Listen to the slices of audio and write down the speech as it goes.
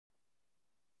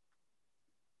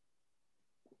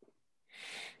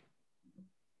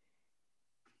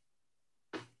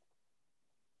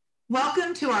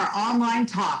Welcome to our online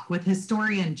talk with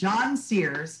historian John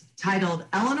Sears titled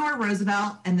Eleanor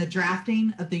Roosevelt and the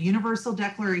Drafting of the Universal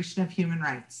Declaration of Human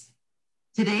Rights.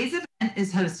 Today's event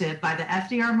is hosted by the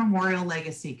FDR Memorial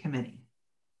Legacy Committee.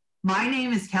 My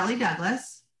name is Kelly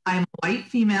Douglas. I am a white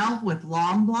female with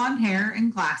long blonde hair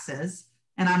and glasses,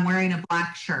 and I'm wearing a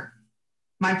black shirt.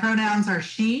 My pronouns are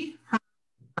she, her,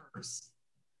 hers.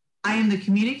 I am the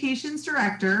communications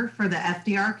director for the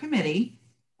FDR committee,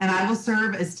 and I will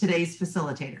serve as today's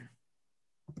facilitator.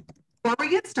 Before we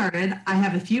get started, I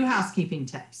have a few housekeeping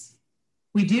tips.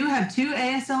 We do have two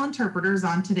ASL interpreters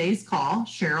on today's call,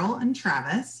 Cheryl and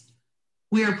Travis.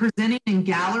 We are presenting in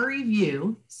gallery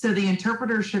view, so the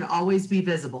interpreter should always be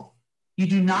visible. You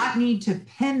do not need to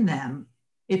pin them.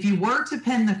 If you were to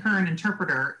pin the current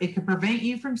interpreter, it could prevent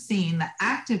you from seeing the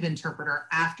active interpreter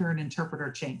after an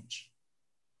interpreter change.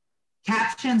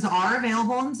 Captions are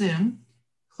available on Zoom.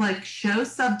 Click Show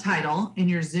Subtitle in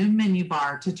your Zoom menu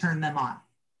bar to turn them on.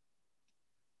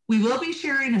 We will be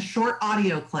sharing a short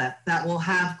audio clip that will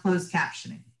have closed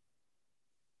captioning.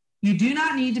 You do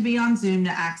not need to be on Zoom to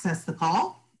access the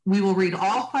call. We will read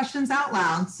all questions out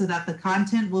loud so that the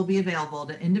content will be available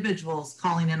to individuals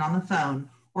calling in on the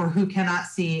phone or who cannot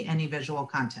see any visual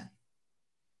content.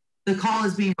 The call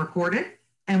is being recorded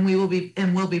and will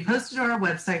be posted to our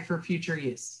website for future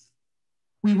use.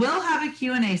 We will have a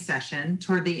Q&A session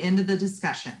toward the end of the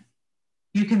discussion.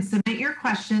 You can submit your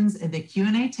questions in the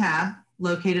Q&A tab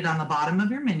located on the bottom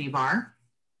of your menu bar.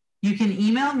 You can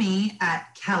email me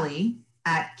at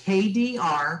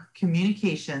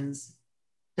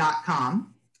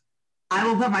kelly@kdrcommunications.com. I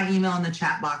will put my email in the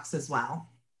chat box as well.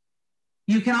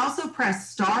 You can also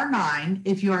press *9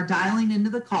 if you are dialing into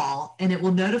the call, and it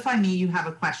will notify me you have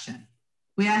a question.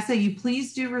 We ask that you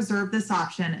please do reserve this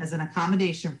option as an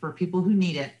accommodation for people who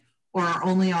need it or are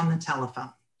only on the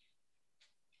telephone.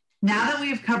 Now that we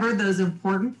have covered those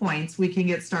important points, we can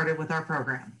get started with our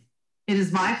program. It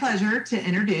is my pleasure to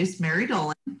introduce Mary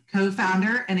Dolan,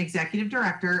 co-founder and executive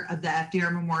director of the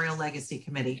FDR Memorial Legacy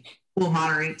Committee, who will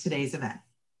moderate today's event.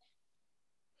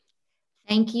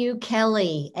 Thank you,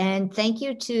 Kelly, and thank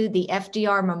you to the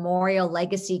FDR Memorial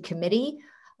Legacy Committee.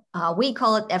 We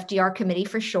call it FDR Committee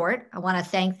for short. I want to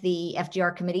thank the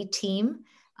FDR Committee team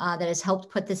that has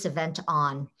helped put this event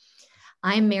on.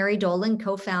 I'm Mary Dolan,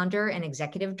 co-founder and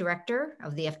executive director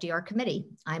of the FDR Committee.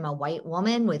 I'm a white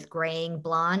woman with graying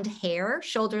blonde hair,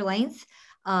 shoulder length,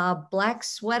 black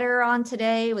sweater on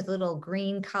today with a little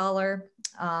green collar,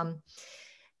 and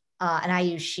I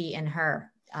use she and her.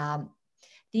 The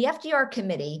FDR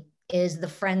Committee is the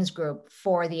friends group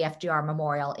for the FDR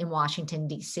Memorial in Washington,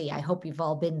 D.C. I hope you've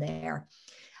all been there.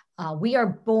 We are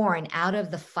born out of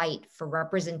the fight for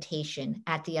representation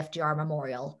at the FDR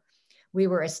Memorial. We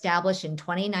were established in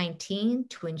 2019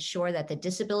 to ensure that the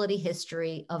disability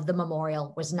history of the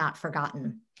memorial was not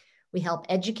forgotten. We help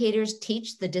educators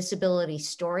teach the disability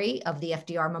story of the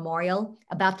FDR Memorial,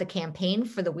 about the campaign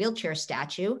for the wheelchair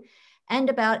statue, and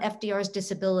about FDR's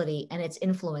disability and its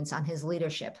influence on his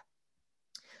leadership.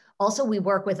 Also, we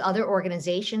work with other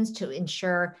organizations to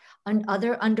ensure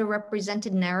other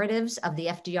underrepresented narratives of the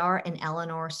FDR and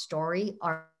Eleanor story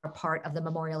are a part of the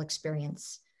memorial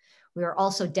experience. We are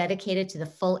also dedicated to the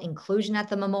full inclusion at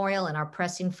the memorial and are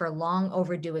pressing for long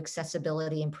overdue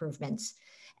accessibility improvements.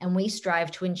 And we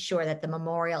strive to ensure that the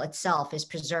memorial itself is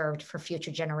preserved for future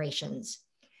generations.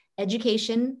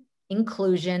 Education,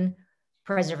 inclusion,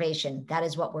 preservation, that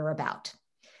is what we're about.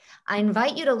 I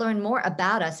invite you to learn more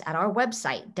about us at our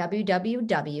website,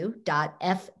 www.fdr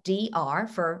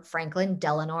for Franklin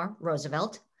Delano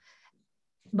Roosevelt,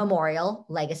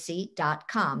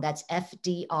 memoriallegacy.com. That's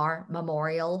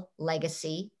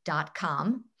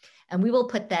fdrmemoriallegacy.com. And we will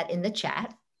put that in the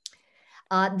chat.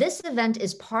 This event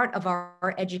is part of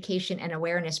our education and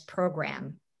awareness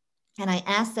program. And I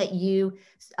ask that you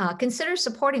consider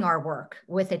supporting our work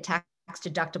with a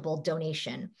tax-deductible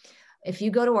donation. If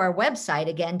you go to our website,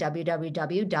 again,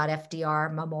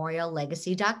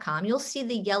 www.fdrmemoriallegacy.com, you'll see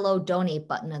the yellow donate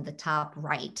button on the top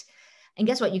right. And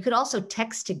guess what? You could also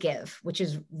text to give, which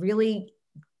is really,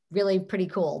 really pretty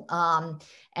cool.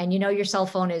 And you know your cell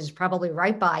phone is probably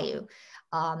right by you.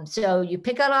 So you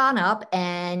pick it on up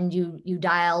and you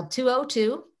dial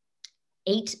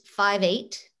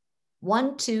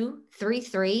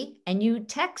 202-858-1233 and you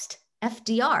text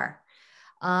FDR.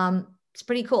 It's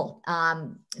pretty cool.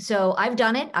 So I've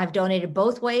done it. I've donated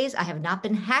both ways. I have not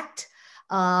been hacked.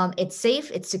 It's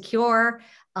safe, it's secure,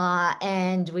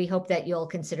 and we hope that you'll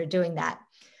consider doing that.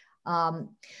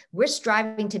 We're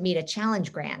striving to meet a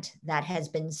challenge grant that has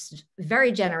been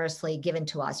very generously given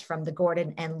to us from the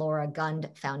Gordon and Laura Gund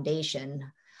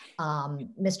Foundation.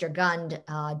 Mr. Gund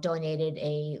donated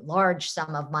a large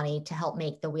sum of money to help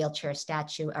make the wheelchair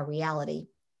statue a reality.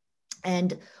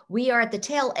 And we are at the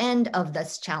tail end of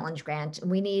this challenge grant. And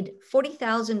we need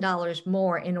 $40,000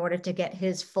 more in order to get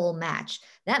his full match.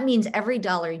 That means every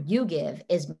dollar you give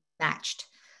is matched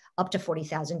up to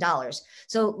 $40,000.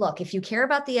 So look, if you care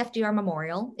about the FDR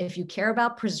Memorial, if you care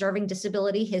about preserving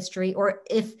disability history, or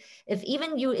if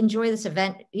even you enjoy this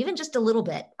event, even just a little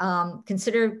bit,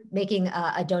 consider making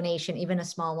a donation. Even a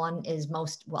small one is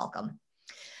most welcome.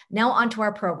 Now onto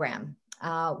our program.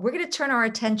 We're going to turn our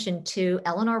attention to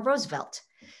Eleanor Roosevelt.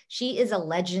 She is a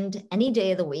legend any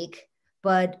day of the week,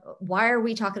 but why are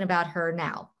we talking about her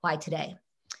now? Why today?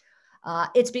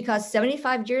 It's because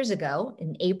 75 years ago,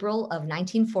 in April of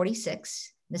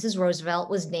 1946, Mrs. Roosevelt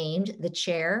was named the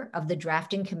chair of the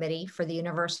drafting committee for the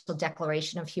Universal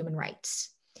Declaration of Human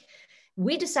Rights.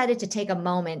 We decided to take a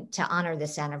moment to honor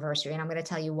this anniversary, and I'm going to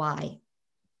tell you why.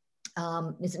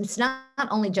 It's not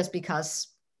only just because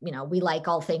we like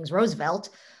all things Roosevelt,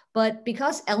 but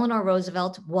because Eleanor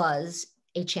Roosevelt was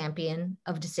a champion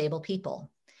of disabled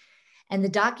people. And the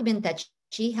document that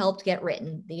she helped get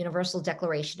written, the Universal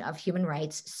Declaration of Human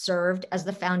Rights, served as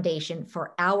the foundation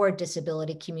for our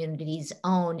disability community's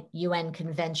own UN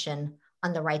Convention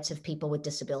on the Rights of People with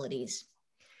Disabilities.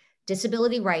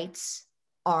 Disability rights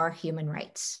are human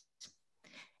rights.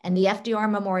 And the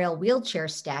FDR Memorial Wheelchair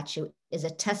Statue is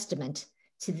a testament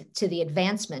to the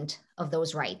advancement of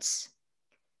those rights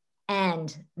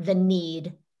and the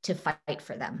need to fight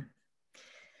for them.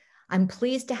 I'm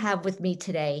pleased to have with me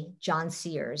today John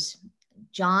Sears.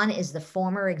 John is the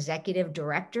former executive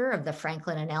director of the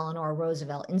Franklin and Eleanor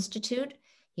Roosevelt Institute.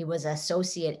 He was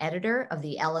associate editor of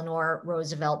the Eleanor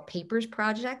Roosevelt Papers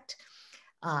Project.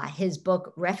 His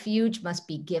book, Refuge Must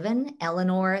Be Given,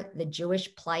 Eleanor, the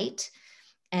Jewish Plight,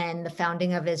 and the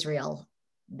Founding of Israel.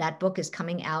 That book is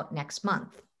coming out next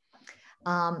month.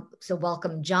 So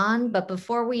welcome, John. But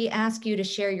before we ask you to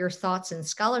share your thoughts and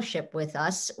scholarship with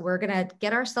us, we're going to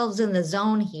get ourselves in the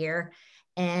zone here.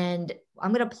 And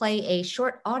I'm going to play a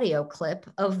short audio clip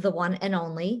of the one and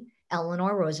only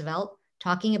Eleanor Roosevelt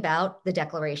talking about the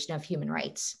Declaration of Human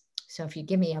Rights. So if you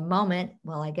give me a moment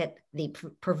while I get the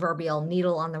proverbial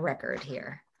needle on the record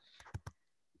here.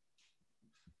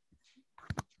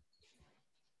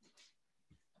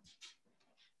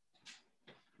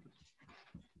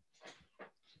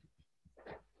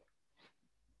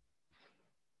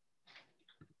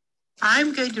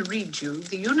 I'm going to read you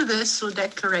the Universal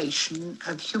Declaration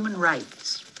of Human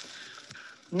Rights.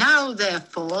 Now,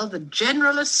 therefore, the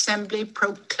General Assembly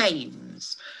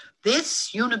proclaims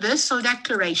this Universal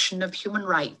Declaration of Human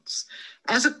Rights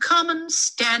as a common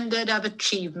standard of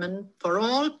achievement for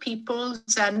all peoples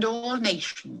and all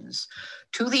nations,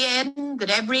 to the end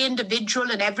that every individual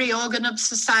and every organ of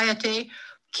society,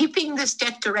 keeping this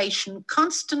declaration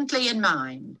constantly in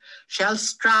mind, shall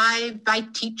strive by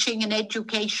teaching and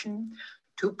education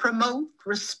to promote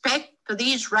respect for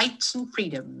these rights and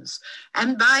freedoms,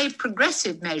 and by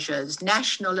progressive measures,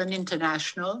 national and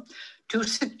international, to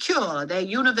secure their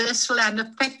universal and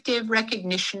effective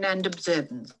recognition and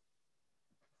observance.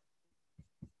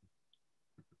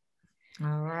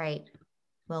 All right.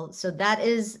 Well, so that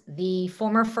is the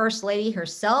former First Lady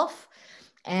herself.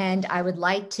 And I would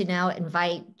like to now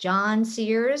invite John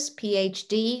Sears,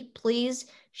 PhD. Please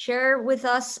share with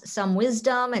us some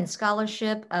wisdom and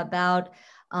scholarship about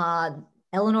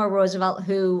Eleanor Roosevelt,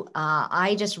 who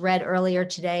I just read earlier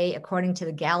today, according to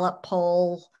the Gallup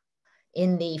poll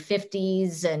in the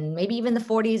 50s and maybe even the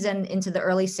 40s and into the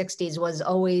early 60s, was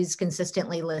always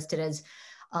consistently listed as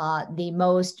the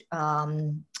most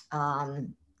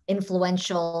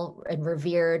influential and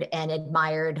revered and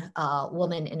admired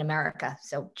woman in America.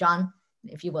 So John,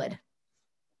 if you would.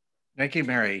 Thank you,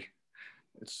 Mary.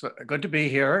 It's good to be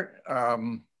here.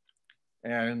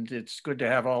 And it's good to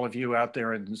have all of you out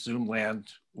there in Zoom land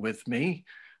with me.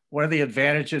 One of the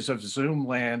advantages of Zoom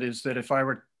land is that if I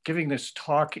were giving this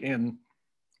talk in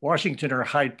Washington or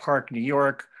Hyde Park, New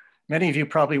York, many of you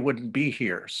probably wouldn't be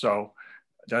here. So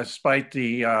despite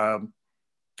the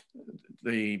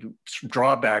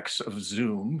drawbacks of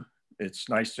Zoom, it's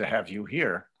nice to have you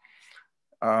here.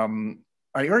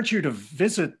 I urge you to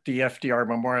visit the FDR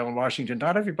Memorial in Washington.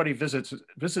 Not everybody visits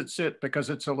it because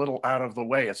it's a little out of the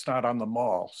way. It's not on the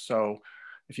mall. So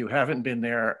if you haven't been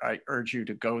there, I urge you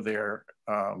to go there.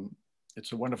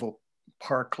 It's a wonderful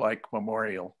park-like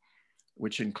memorial,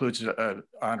 which includes an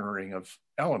honoring of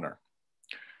Eleanor.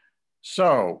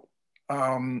 So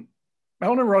Eleanor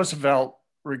Roosevelt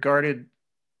regarded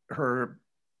her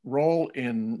role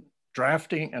in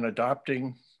drafting and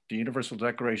adopting the Universal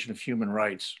Declaration of Human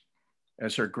Rights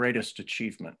as her greatest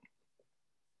achievement.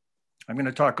 I'm going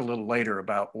to talk a little later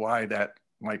about why that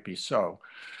might be so.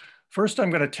 First, I'm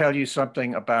going to tell you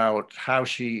something about how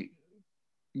she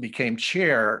became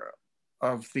chair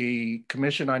of the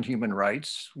Commission on Human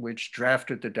Rights, which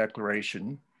drafted the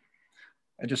Declaration,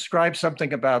 and describe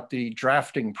something about the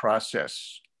drafting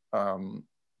process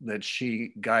that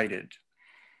she guided.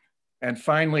 And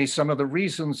finally, some of the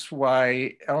reasons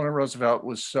why Eleanor Roosevelt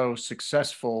was so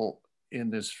successful in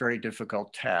this very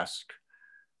difficult task.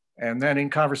 And then in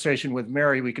conversation with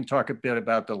Mary, we can talk a bit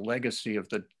about the legacy of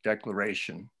the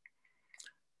Declaration.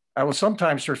 I will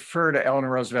sometimes refer to Eleanor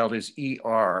Roosevelt as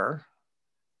ER.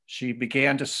 She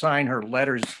began to sign her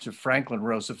letters to Franklin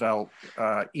Roosevelt,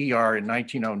 ER, in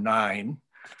 1909.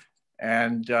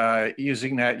 And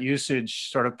using that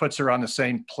usage sort of puts her on the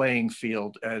same playing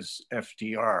field as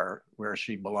FDR, where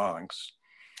she belongs.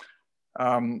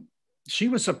 She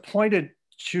was appointed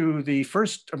to the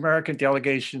first American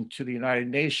delegation to the United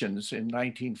Nations in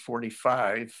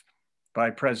 1945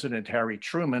 by President Harry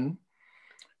Truman.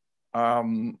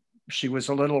 She was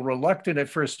a little reluctant at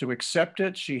first to accept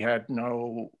it. She had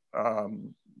no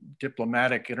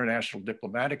international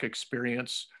diplomatic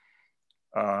experience,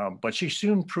 but she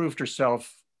soon proved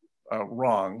herself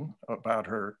wrong about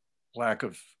her lack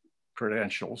of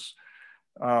credentials.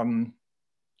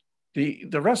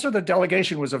 The rest of the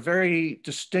delegation was a very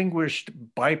distinguished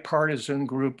bipartisan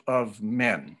group of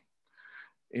men,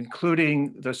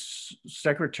 including the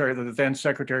then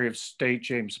Secretary of State,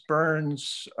 James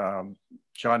Burns,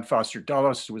 John Foster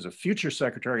Dulles, who was a future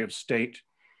Secretary of State.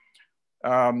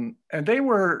 And they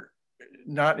were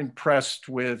not impressed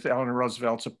with Eleanor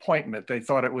Roosevelt's appointment. They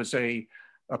thought it was a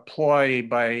ploy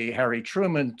by Harry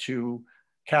Truman to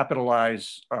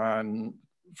capitalize on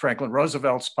Franklin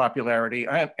Roosevelt's popularity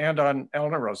and on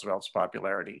Eleanor Roosevelt's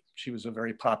popularity. She was a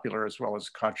very popular as well as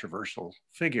controversial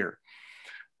figure.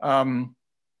 And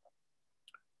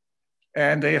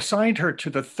they assigned her to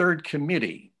the third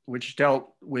committee, which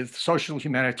dealt with social,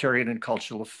 humanitarian, and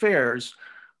cultural affairs,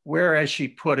 where, as she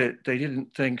put it, they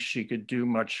didn't think she could do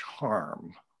much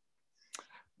harm.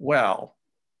 Well,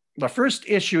 the first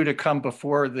issue to come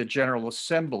before the General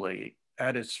Assembly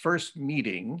at its first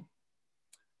meeting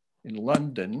in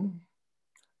London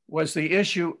was the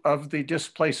issue of the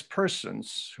displaced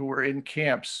persons who were in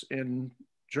camps in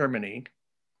Germany,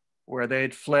 where they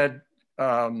had fled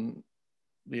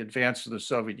the advance of the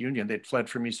Soviet Union. They'd fled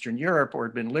from Eastern Europe or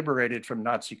had been liberated from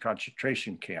Nazi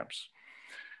concentration camps.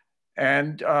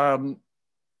 And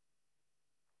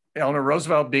Eleanor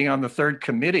Roosevelt, being on the third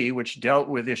committee, which dealt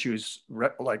with issues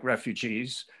like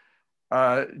refugees,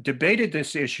 debated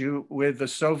this issue with the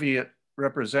Soviet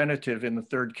representative in the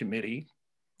third committee,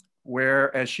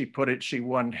 where, as she put it, she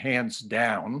won hands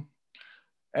down.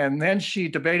 And then she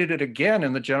debated it again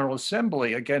in the General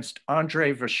Assembly against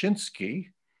Andrei Vyshinsky,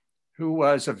 who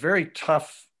was a very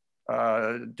tough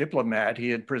diplomat. He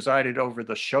had presided over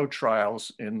the show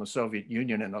trials in the Soviet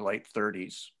Union in the late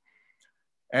 30s.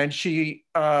 And she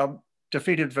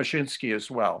defeated Vyshinsky as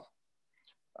well.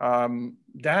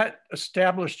 That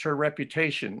established her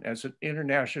reputation as an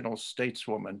international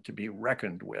stateswoman to be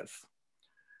reckoned with.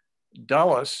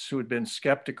 Dulles, who had been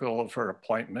skeptical of her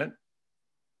appointment,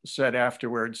 said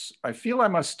afterwards, "I feel I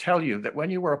must tell you that when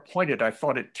you were appointed, I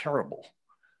thought it terrible,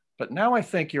 but now I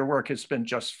think your work has been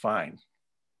just fine."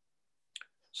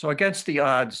 So against the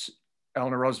odds,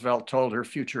 Eleanor Roosevelt told her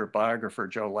future biographer,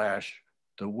 Joe Lash,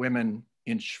 "The women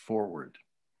inch forward."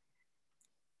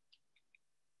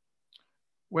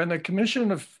 When the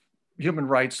Commission of Human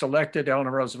Rights elected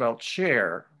Eleanor Roosevelt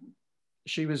chair,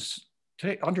 she was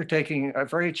undertaking a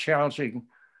very challenging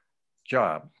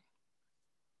job.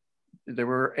 There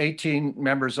were 18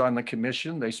 members on the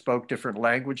commission. They spoke different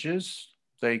languages.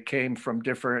 They came from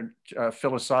different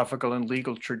philosophical and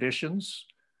legal traditions,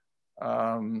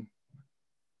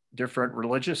 different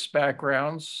religious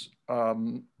backgrounds,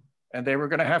 and they were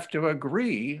going to have to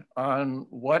agree on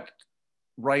what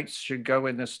rights should go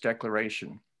in this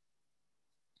declaration.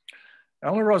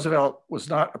 Eleanor Roosevelt was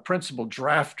not a principal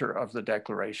drafter of the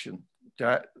declaration.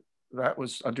 That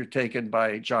was undertaken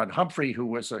by John Humphrey, who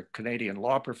was a Canadian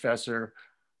law professor,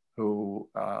 who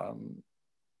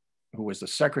was the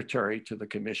secretary to the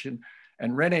commission,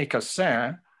 and René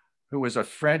Cassin, who was a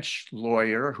French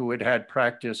lawyer who had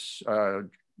practice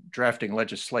drafting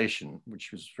legislation,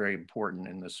 which was very important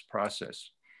in this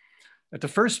process. At the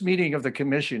first meeting of the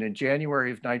commission in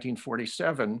January of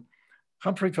 1947,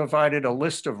 Humphrey provided a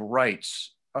list of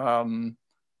rights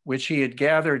which he had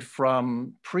gathered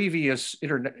from previous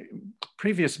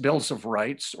bills of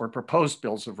rights or proposed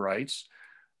bills of rights.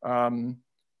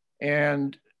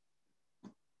 And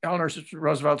Eleanor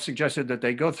Roosevelt suggested that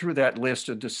they go through that list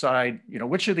and decide,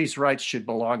 which of these rights should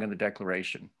belong in the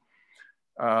Declaration.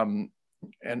 And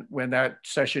when that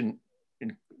session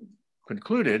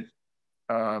concluded,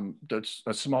 a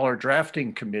smaller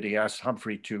drafting committee asked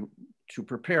Humphrey to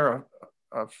prepare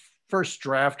a first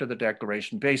draft of the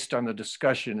Declaration based on the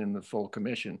discussion in the full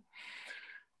commission.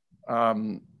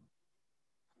 They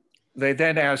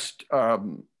then asked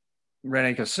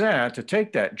René Cassin to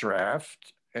take that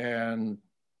draft and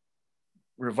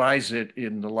revise it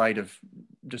in the light of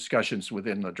discussions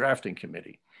within the drafting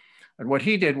committee. And what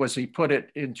he did was he put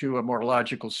it into a more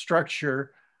logical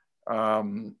structure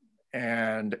and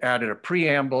added a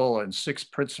preamble and 6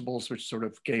 principles, which sort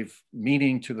of gave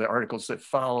meaning to the articles that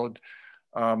followed.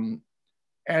 And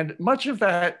much of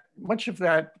that,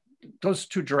 those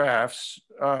 2 drafts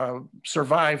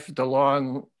survived the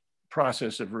long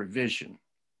process of revision.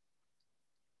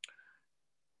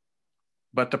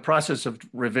 But the process of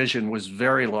revision was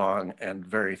very long and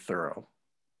very thorough.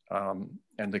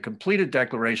 And the completed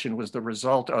declaration was the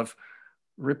result of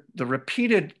the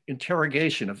repeated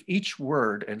interrogation of each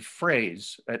word and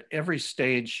phrase at every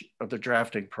stage of the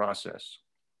drafting process.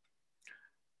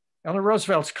 Eleanor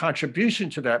Roosevelt's contribution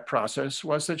to that process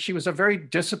was that she was a very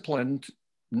disciplined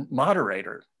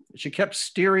moderator. She kept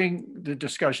steering the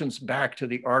discussions back to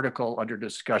the article under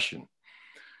discussion.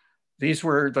 These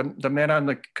were the men on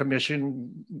the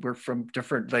commission were from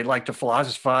different, they liked to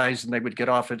philosophize, and they would get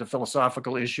off into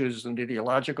philosophical issues and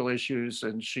ideological issues,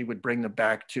 and she would bring them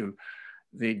back to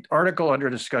the article under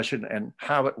discussion and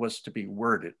how it was to be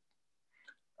worded.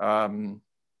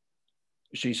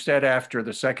 She said after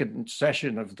the second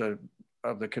session of the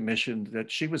commission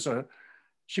that she was a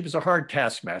hard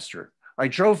taskmaster. I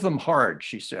drove them hard,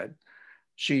 she said.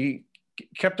 She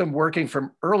kept them working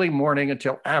from early morning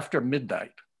until after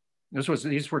midnight.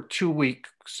 These were 2-week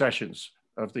sessions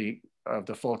of the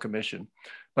full commission,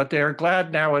 but they are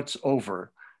glad now it's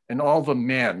over, and all the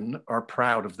men are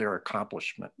proud of their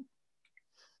accomplishment.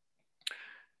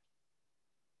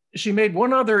 She made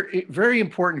one other very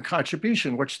important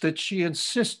contribution, which that she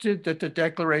insisted that the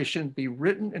Declaration be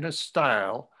written in a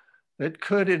style that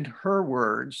could, in her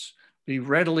words, be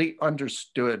readily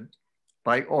understood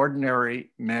by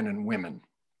ordinary men and women.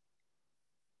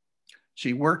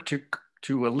 She worked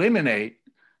to eliminate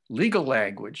legal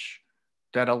language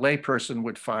that a layperson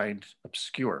would find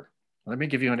obscure. Let me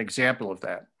give you an example of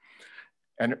that.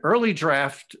 An early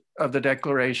draft of the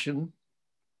Declaration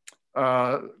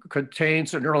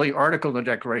contains, an early article in the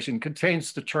Declaration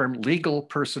contains the term legal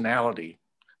personality.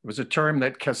 It was a term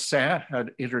that Cassin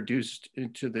had introduced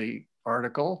into the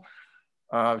article,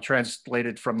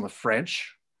 translated from the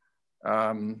French.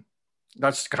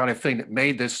 That's the kind of thing that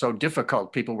made this so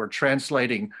difficult. People were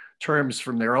translating terms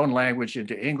from their own language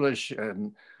into English,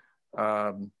 and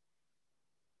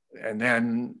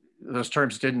then those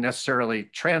terms didn't necessarily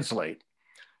translate.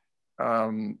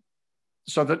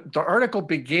 So the article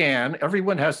began,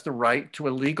 everyone has the right to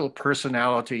a legal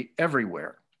personality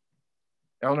everywhere.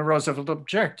 Eleanor Roosevelt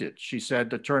objected. She said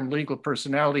the term legal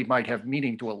personality might have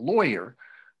meaning to a lawyer,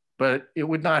 but it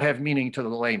would not have meaning to the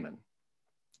layman.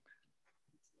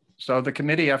 So the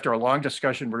committee, after a long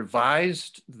discussion,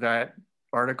 revised that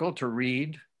article to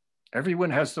read,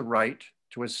 everyone has the right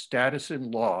to a status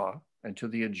in law and to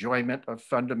the enjoyment of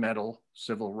fundamental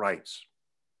civil rights.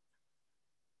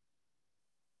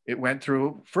 It went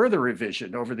through further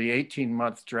revision over the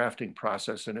 18-month drafting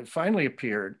process, and it finally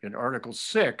appeared in Article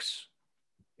 6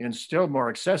 in still more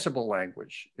accessible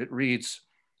language. It reads,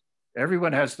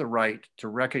 everyone has the right to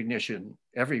recognition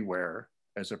everywhere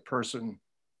as a person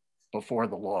before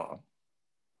the law.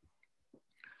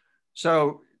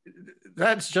 So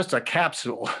that's just a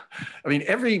capsule. I mean,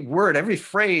 every word, every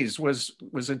phrase was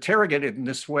interrogated in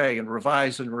this way and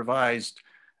revised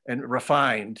and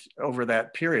refined over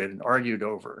that period and argued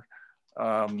over.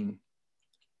 There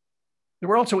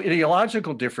were also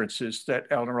ideological differences that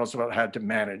Eleanor Roosevelt had to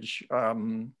manage.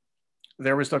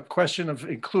 There was the question of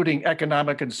including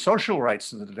economic and social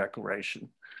rights in the Declaration.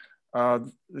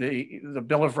 The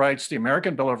Bill of Rights, the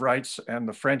American Bill of Rights, and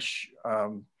the French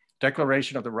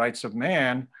Declaration of the Rights of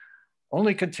Man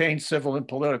only contained civil and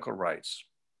political rights.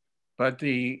 But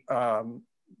the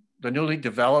newly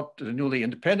developed, the newly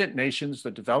independent nations, the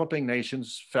developing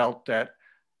nations felt that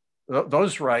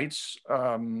those rights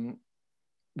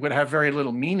would have very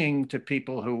little meaning to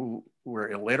people who were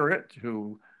illiterate,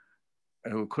 who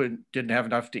didn't have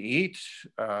enough to eat,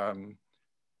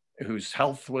 whose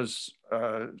health was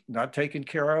not taken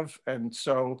care of. And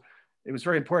so it was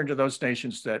very important to those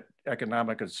nations that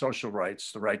economic and social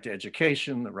rights, the right to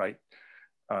education, the right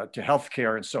to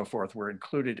healthcare and so forth, were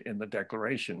included in the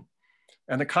Declaration.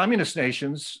 And the communist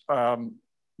nations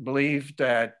believed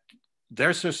that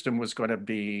their system was going to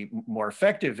be more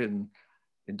effective in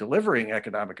delivering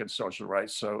economic and social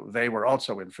rights, so they were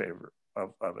also in favor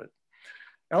of it.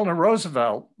 Eleanor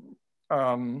Roosevelt,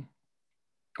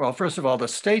 well, first of all, the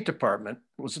State Department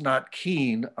was not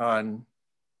keen on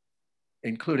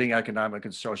including economic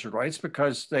and social rights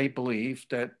because they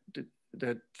believed that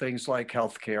things like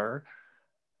healthcare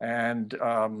and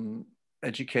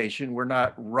education were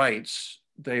not rights.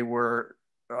 They were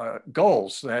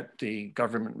goals that the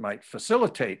government might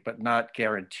facilitate but not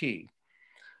guarantee.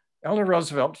 Eleanor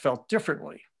Roosevelt felt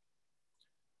differently.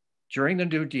 During the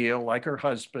New Deal, like her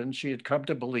husband, she had come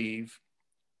to believe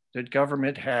that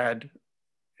government had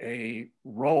a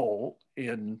role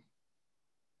in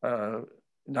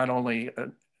not only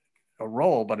a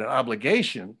role, but an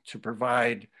obligation to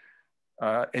provide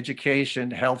education,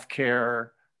 healthcare,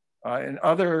 and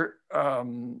other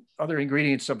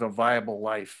ingredients of a viable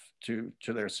life to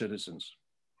their citizens.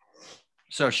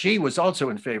 So she was also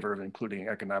in favor of including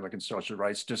economic and social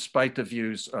rights, despite the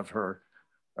views of her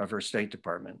State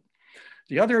Department.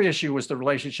 The other issue was the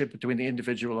relationship between the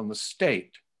individual and the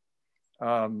state.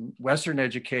 Western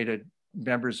educated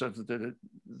members of the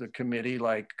committee,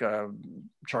 like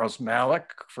Charles Malik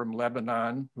from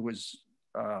Lebanon, who was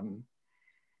a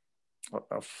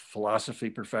philosophy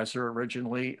professor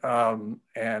originally,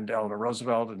 and Eleanor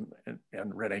Roosevelt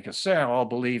and René Cassin all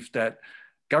believed that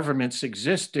governments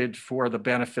existed for the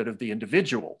benefit of the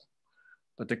individual.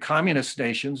 But the communist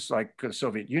nations, like the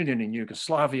Soviet Union and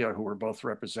Yugoslavia, who were both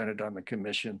represented on the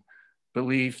commission,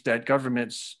 believed that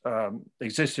governments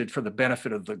existed for the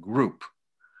benefit of the group.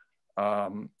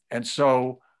 And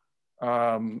so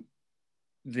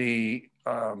the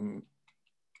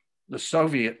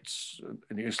Soviets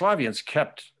and the Yugoslavians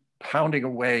kept pounding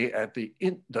away at the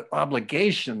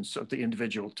obligations of the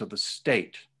individual to the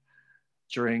state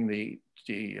during the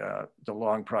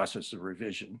long process of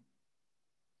revision.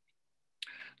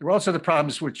 There were also the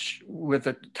problems with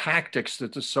the tactics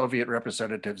that the Soviet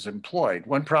representatives employed.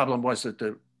 One problem was that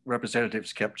the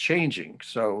representatives kept changing.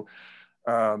 So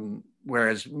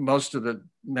whereas most of the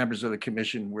members of the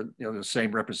commission were the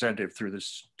same representative through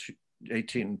this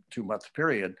 18-month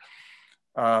period.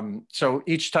 So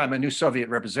each time a new Soviet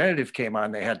representative came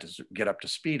on, they had to get up to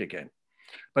speed again.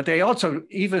 But they also,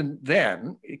 even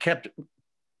then, kept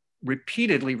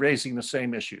repeatedly raising the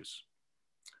same issues.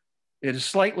 It is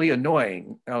slightly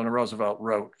annoying, Eleanor Roosevelt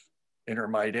wrote in her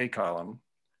My Day column,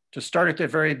 to start at the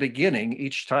very beginning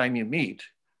each time you meet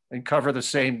and cover the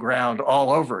same ground all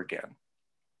over again.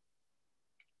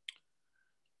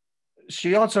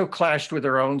 She also clashed with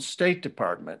her own State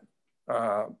Department,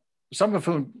 some of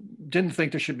whom didn't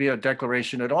think there should be a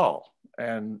declaration at all.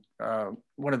 And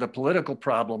one of the political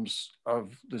problems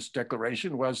of this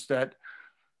declaration was that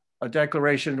a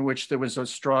declaration in which there was a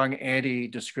strong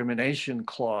anti-discrimination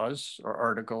clause or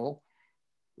article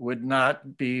would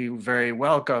not be very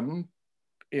welcome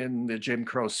in the Jim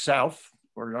Crow South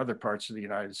or in other parts of the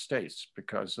United States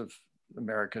because of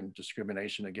American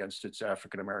discrimination against its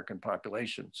African-American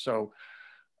population. So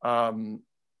the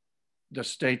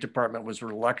State Department was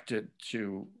reluctant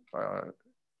to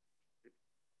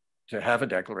have a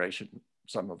declaration,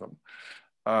 some of them.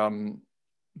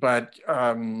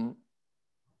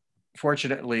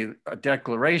 Fortunately, a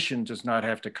declaration does not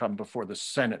have to come before the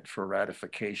Senate for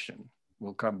ratification.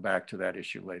 We'll come back to that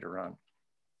issue later on.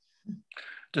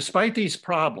 Despite these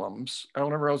problems,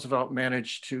 Eleanor Roosevelt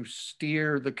managed to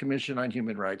steer the Commission on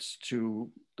Human Rights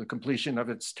to the completion of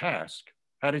its task.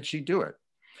 How did she do it?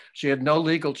 She had no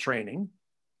legal training,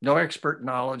 no expert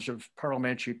knowledge of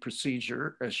parliamentary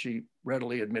procedure, as she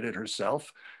readily admitted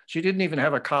herself. She didn't even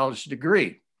have a college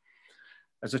degree.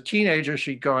 As a teenager,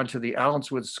 she'd gone to the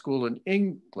Allenswood School in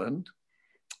England,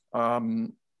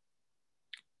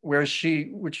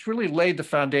 which really laid the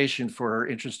foundation for her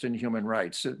interest in human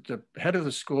rights. The head of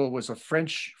the school was a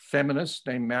French feminist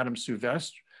named Madame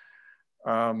Souvestre,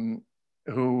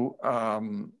 who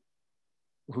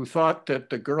thought that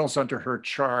the girls under her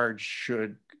charge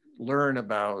should learn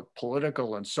about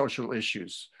political and social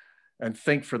issues and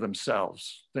think for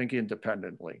themselves, think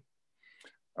independently.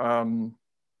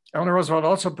 Eleanor Roosevelt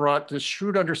also brought this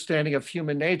shrewd understanding of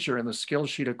human nature and the skills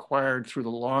she'd acquired through the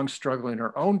long struggle in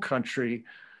her own country,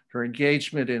 her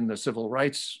engagement in the civil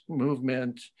rights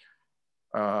movement,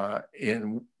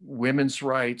 in women's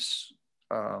rights,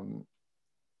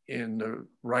 in the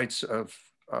rights of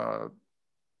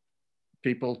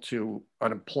people to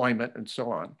unemployment and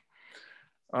so on.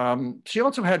 She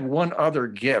also had one other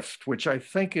gift, which I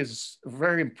think is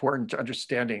very important to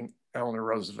understanding Eleanor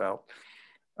Roosevelt.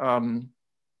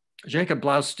 Jacob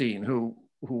Blaustein, who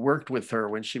who worked with her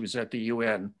when she was at the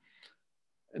UN,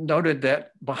 noted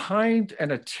that behind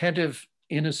an attentive,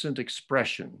 innocent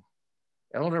expression,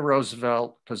 Eleanor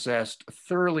Roosevelt possessed a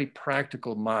thoroughly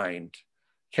practical mind,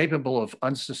 capable of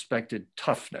unsuspected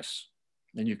toughness.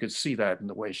 And you could see that in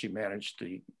the way she managed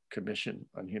the Commission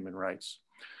on Human Rights.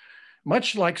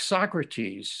 Much like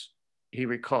Socrates, he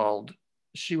recalled,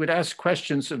 she would ask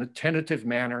questions in a tentative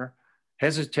manner,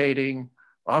 hesitating,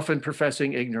 often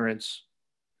professing ignorance.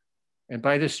 And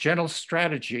by this gentle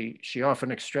strategy, she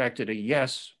often extracted a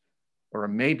yes or a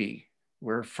maybe,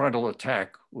 where a frontal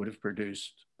attack would have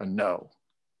produced a no.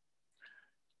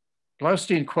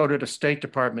 Blaustein quoted a State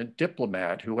Department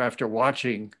diplomat who, after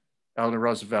watching Eleanor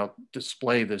Roosevelt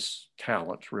display this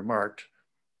talent, remarked,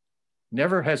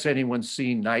 "Never has anyone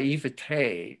seen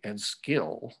naivete and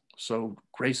skill so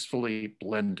gracefully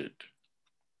blended."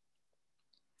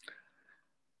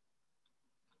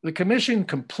 The commission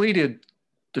completed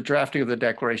the drafting of the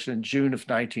Declaration in June of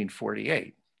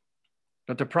 1948,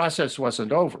 but the process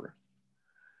wasn't over.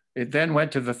 It then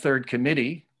went to the third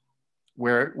committee,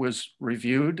 where it was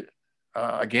reviewed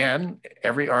again.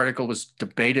 Every article was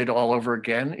debated all over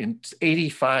again in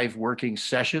 85 working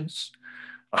sessions.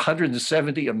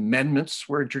 170 amendments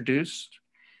were introduced.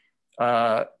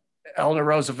 Eleanor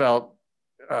Roosevelt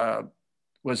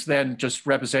was then just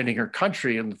representing her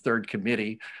country in the third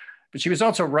committee, but she was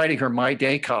also writing her My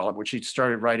Day column, which she'd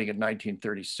started writing in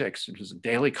 1936. It was a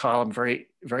daily column, very,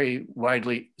 very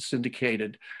widely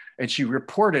syndicated. And she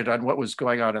reported on what was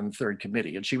going on in the third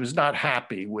committee. And she was not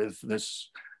happy with this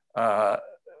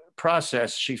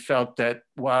process. She felt that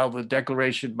while the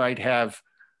Declaration might have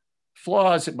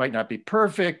flaws, it might not be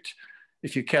perfect.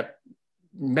 If you kept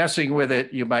messing with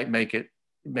it, you might make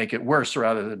it worse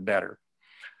rather than better.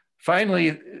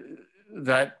 Finally,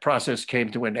 that process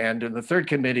came to an end, and the third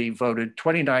committee voted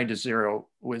 29-0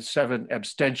 with 7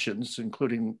 abstentions,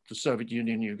 including the Soviet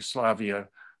Union, Yugoslavia,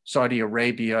 Saudi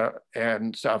Arabia,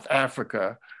 and South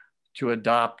Africa, to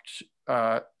adopt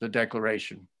the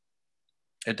Declaration.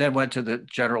 It then went to the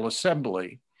General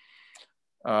Assembly.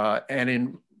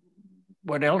 And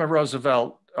when Eleanor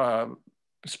Roosevelt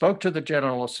spoke to the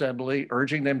General Assembly,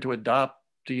 urging them to adopt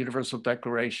the Universal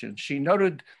Declaration, she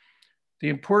noted the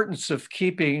importance of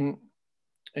keeping,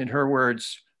 in her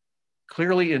words,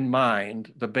 clearly in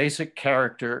mind the basic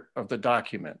character of the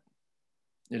document.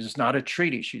 It is not a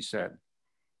treaty, she said.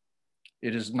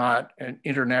 It is not an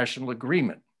international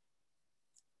agreement.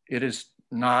 It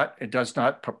does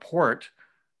not purport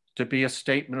to be a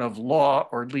statement of law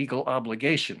or legal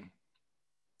obligation.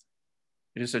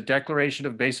 It is a declaration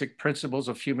of basic principles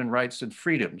of human rights and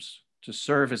freedoms to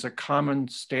serve as a common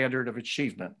standard of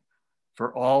achievement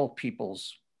for all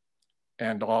peoples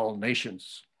and all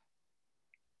nations.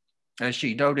 As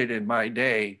she noted in My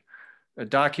Day, a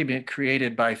document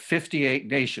created by 58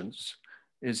 nations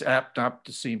is apt not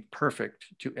to seem perfect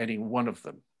to any one of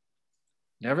them.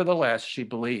 Nevertheless, she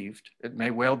believed it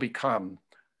may well become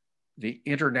the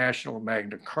international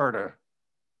Magna Carta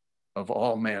of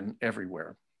all men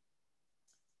everywhere.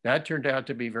 That turned out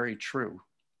to be very true,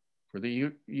 for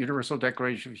the Universal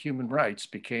Declaration of Human Rights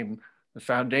became the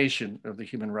foundation of the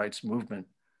human rights movement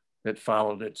that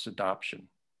followed its adoption.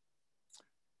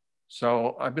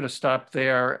 So I'm going to stop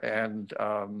there, and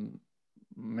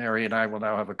Mary and I will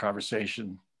now have a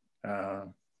conversation,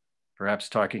 perhaps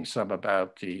talking some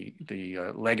about the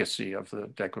legacy of the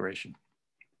Declaration.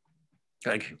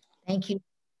 Thank you. Thank you.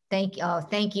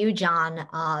 Thank you, John.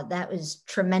 That was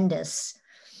tremendous.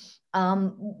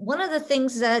 One of the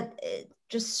things that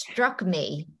just struck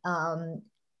me,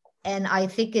 and I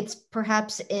think it's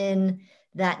perhaps in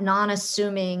that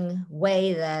non-assuming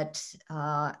way that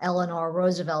Eleanor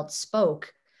Roosevelt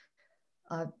spoke,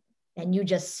 and you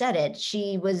just said it,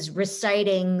 she was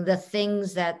reciting the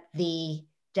things that the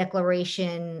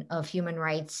Declaration of Human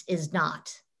Rights is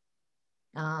not.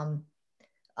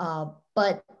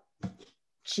 But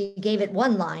she gave it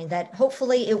one line that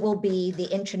hopefully it will be the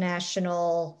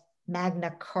international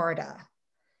Magna Carta.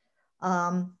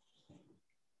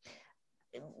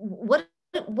 What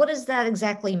does that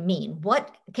exactly mean?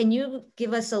 What can you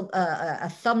give us a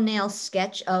thumbnail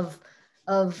sketch of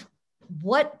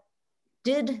what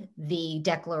did the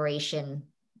Declaration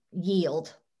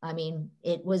yield? I mean,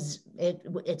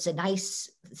 it's a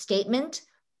nice statement,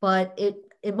 but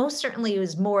it most certainly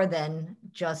was more than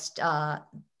just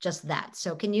that.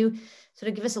 So can you sort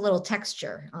of give us a little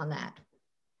texture on that?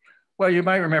 Well, you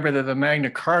might remember that the Magna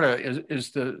Carta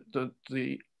is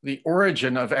the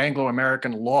origin of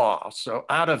Anglo-American law. So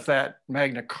out of that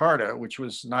Magna Carta, which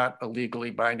was not a legally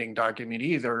binding document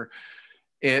either,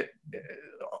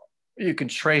 you can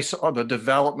trace all the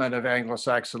development of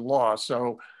Anglo-Saxon law.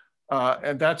 So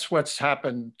And that's what's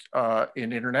happened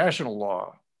in international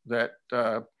law, that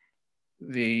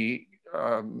the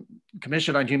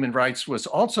Commission on Human Rights was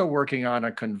also working on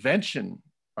a convention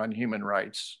on human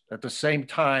rights at the same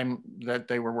time that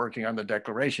they were working on the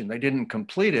declaration. They didn't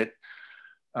complete it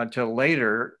until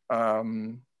later,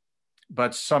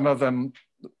 but some of them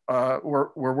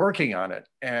were working on it.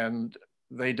 And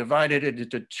they divided it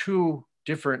into two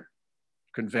different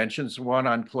conventions, one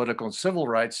on political and civil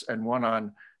rights and one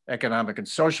on economic and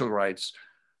social rights,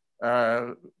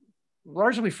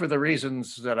 largely for the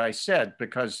reasons that I said,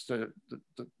 because the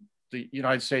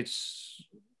United States,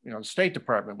 State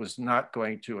Department was not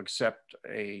going to accept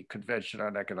a convention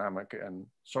on economic and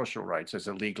social rights as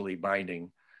a legally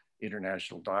binding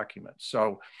international document.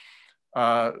 So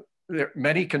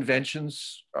many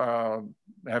conventions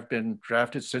have been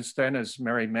drafted since then. As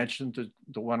Mary mentioned,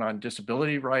 the one on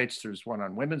disability rights, there's one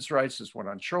on women's rights, there's one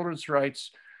on children's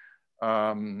rights.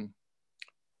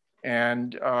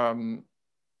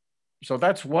 So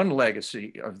that's one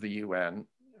legacy of the UN,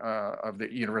 of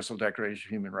the Universal Declaration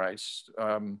of Human Rights.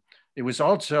 It was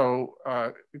also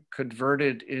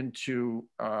converted into,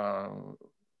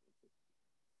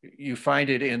 you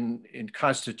find it in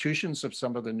constitutions of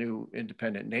some of the new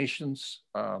independent nations,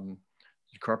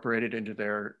 incorporated into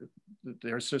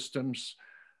their systems.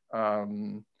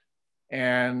 And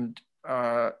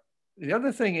the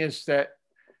other thing is that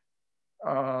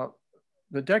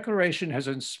the Declaration has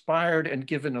inspired and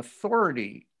given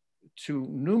authority to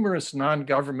numerous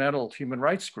non-governmental human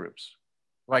rights groups,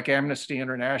 like Amnesty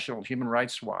International, Human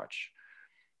Rights Watch,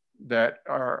 that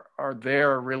are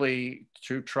there really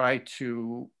to try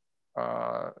to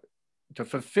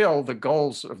fulfill the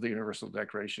goals of the Universal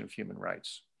Declaration of Human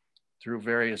Rights through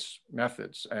various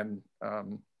methods. And I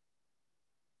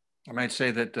might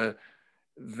say that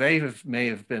they may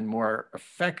have been more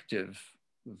effective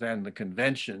than the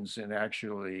conventions in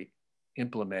actually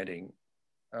implementing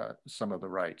some of the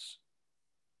rights.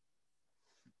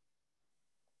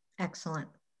 Excellent.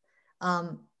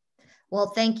 Well,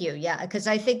 thank you. Yeah, because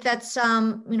I think that's,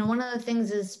 one of the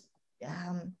things is,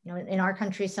 in our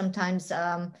country, sometimes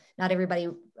not everybody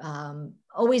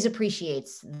always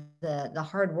appreciates the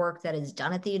hard work that is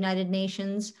done at the United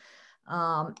Nations,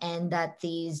 and that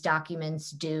these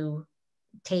documents do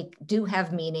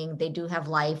have meaning, they do have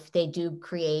life, they do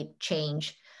create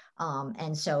change.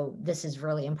 And so this is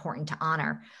really important to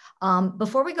honor.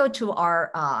 Before we go to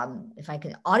our, if I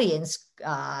could,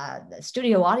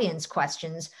 studio audience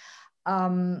questions,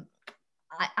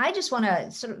 I just want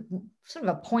to sort of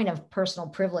a point of personal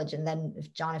privilege, and then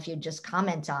John, if you'd just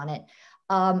comment on it.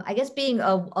 I guess being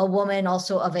a woman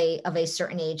also of a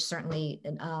certain age, certainly,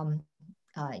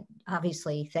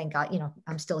 obviously, thank God,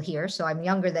 I'm still here, so I'm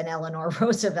younger than Eleanor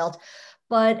Roosevelt,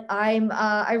 but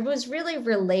I was really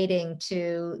relating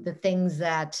to the things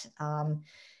that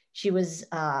she was,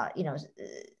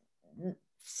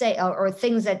 say, or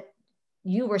things that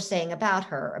you were saying about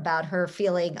her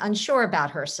feeling unsure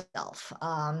about herself,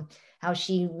 how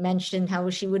she mentioned how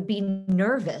she would be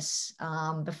nervous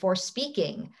before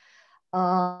speaking.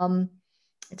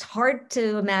 It's hard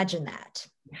to imagine that.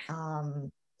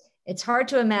 It's hard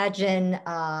to imagine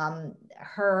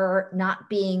her not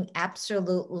being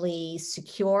absolutely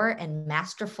secure and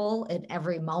masterful in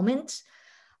every moment.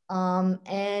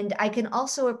 And I can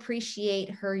also appreciate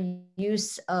her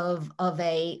use of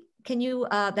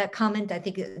that comment, I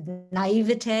think,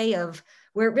 naivete, of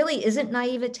where it really isn't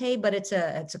naivete, but it's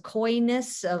a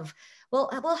coyness of,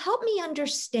 well, help me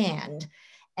understand.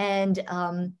 And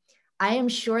I am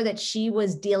sure that she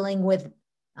was dealing with,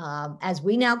 as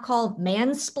we now call,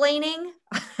 mansplaining.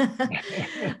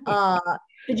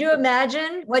 Could you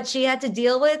imagine what she had to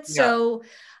deal with? Yeah. So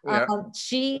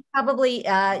she probably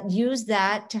used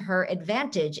that to her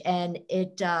advantage, and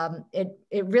it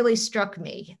really struck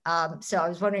me. So I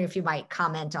was wondering if you might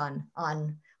comment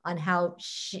on how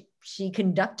she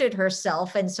conducted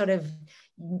herself and sort of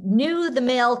knew the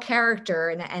male character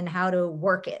and how to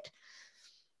work it.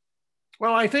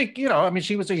 Well, I think,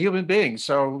 she was a human being,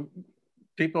 so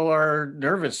people are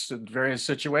nervous in various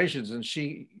situations, and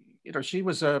she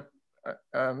was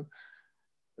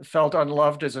felt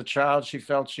unloved as a child. She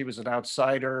felt she was an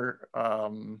outsider.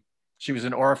 She was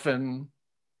an orphan.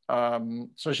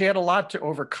 So she had a lot to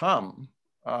overcome.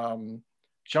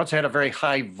 She also had a very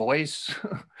high voice,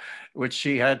 which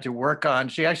she had to work on.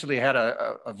 She actually had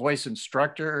a voice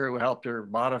instructor who helped her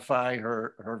modify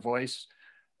her voice.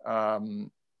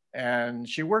 And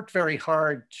she worked very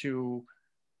hard to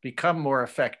become more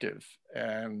effective.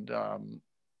 And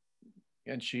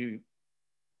she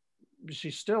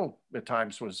still at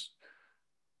times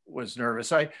was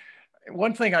nervous.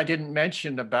 One thing I didn't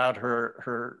mention about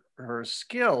her her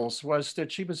skills was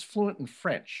that she was fluent in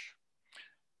French.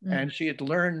 And she had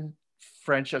learned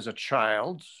French as a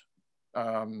child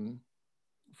from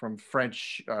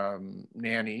French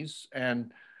nannies.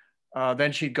 And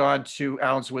then she'd gone to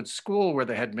Allenswood School, where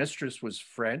the headmistress was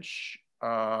French,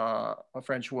 a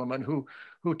French woman who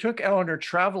took Eleanor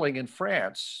traveling in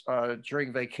France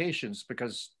during vacations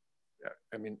because,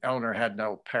 I mean, Eleanor had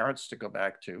no parents to go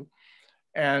back to.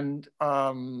 And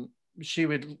she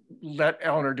would let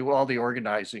Eleanor do all the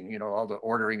organizing, you know, all the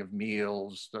ordering of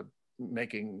meals, the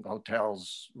making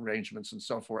hotels arrangements and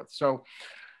so forth. So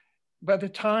by the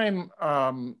time,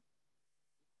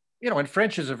 you know, and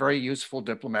French is a very useful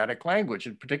diplomatic language,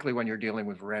 and particularly when you're dealing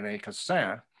with René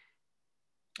Cassin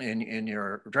in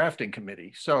your drafting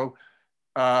committee. So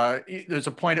there's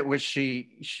a point at which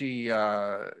there's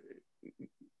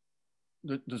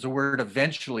a word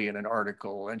eventually in an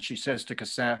article, and she says to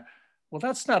Cassin, well,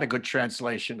 that's not a good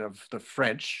translation of the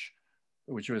French,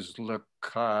 which was le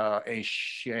cas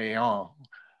échéant.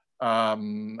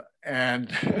 And,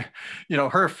 you know,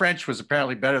 her French was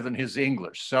apparently better than his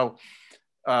English. So,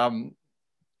 and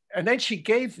then she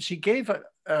gave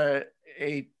a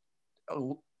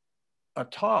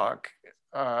talk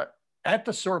at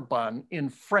the Sorbonne in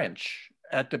French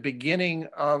at the beginning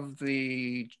of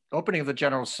the opening of the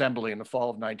General Assembly in the fall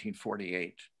of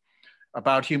 1948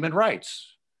 about human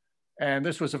rights. And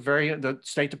this was the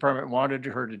State Department wanted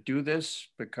her to do this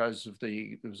because of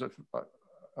there was a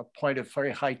point of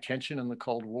very high tension in the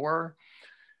Cold War.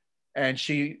 And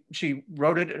she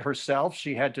wrote it herself.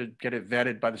 She had to get it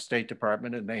vetted by the State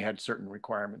Department, and they had certain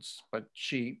requirements, but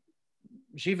she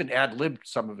even ad-libbed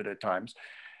some of it at times.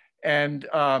 And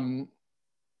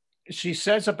she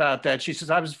says about that, she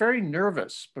says, I was very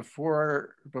nervous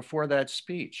before that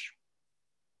speech.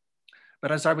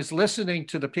 But as I was listening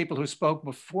to the people who spoke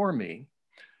before me,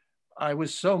 I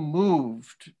was so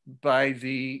moved by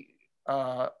the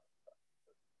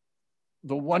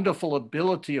wonderful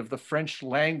ability of the French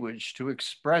language to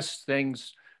express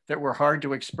things that were hard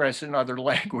to express in other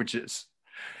languages.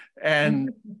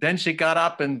 And then she got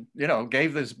up and, you know,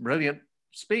 gave this brilliant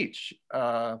speech.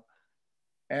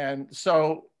 And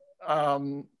so,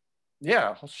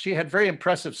 yeah, she had very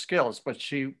impressive skills, but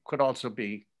she could also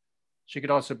be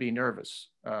nervous.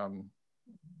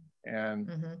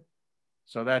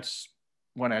 So that's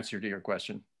one answer to your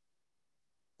question.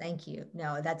 Thank you.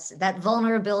 No, that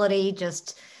vulnerability,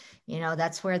 just, you know,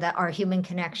 that's where our human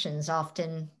connections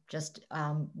often just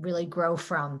really grow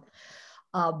from.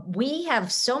 We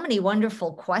have so many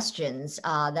wonderful questions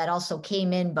that also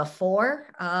came in before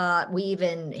we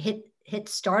even hit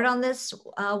start on this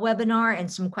webinar,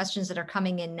 and some questions that are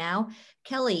coming in now.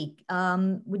 Kelly,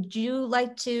 would you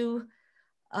like to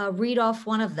read off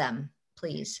one of them,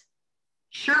 please?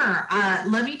 Sure.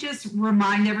 Let me just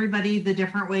remind everybody the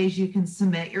different ways you can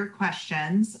submit your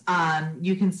questions.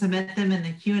 You can submit them in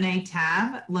the Q&A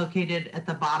tab located at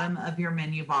the bottom of your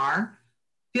menu bar.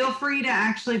 Feel free to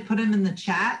actually put them in the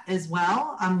chat as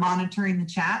well. I'm monitoring the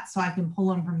chat so I can pull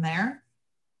them from there.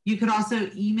 You could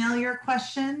also email your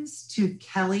questions to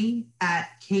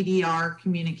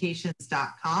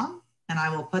kelly@kdrcommunications.com, and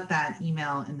I will put that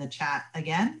email in the chat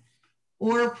again.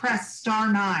 Or press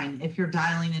 *9 if you're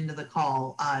dialing into the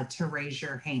call to raise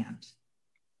your hand.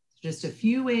 Just a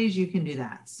few ways you can do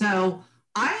that. So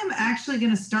I am actually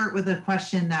going to start with a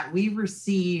question that we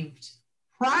received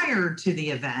prior to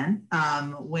the event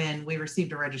when we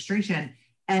received a registration.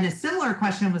 And a similar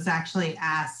question was actually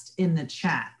asked in the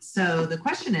chat. So the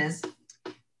question is,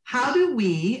 how do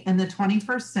we in the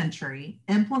 21st century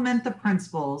implement the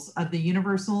principles of the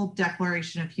Universal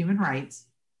Declaration of Human Rights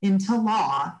into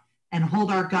law and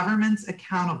hold our governments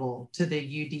accountable to the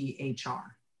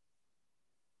UDHR?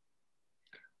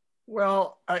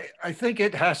 Well, I think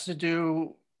it has to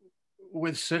do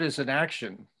with citizen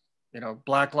action. You know,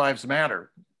 Black Lives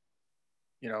Matter.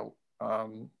 You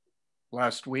know,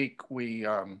 last week we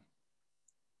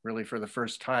really for the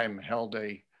first time held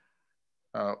a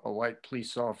white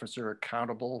police officer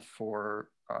accountable for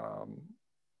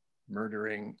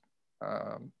murdering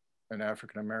an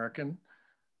African-American.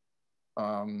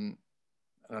 An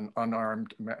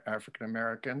unarmed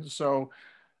African-American. So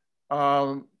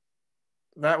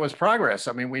that was progress.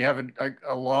 I mean, we have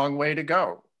a long way to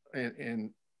go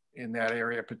in that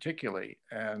area particularly.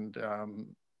 And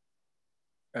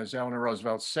as Eleanor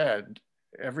Roosevelt said,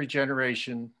 every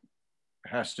generation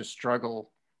has to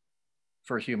struggle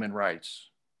for human rights,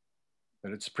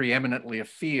 that it's preeminently a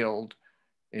field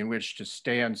in which to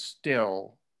stand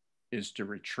still is to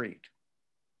retreat.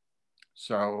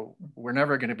 So we're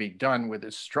never going to be done with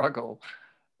this struggle,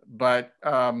 but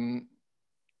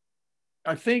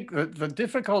I think that the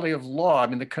difficulty of law, I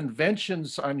mean, the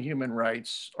conventions on human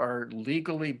rights are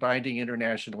legally binding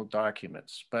international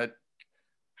documents, but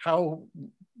how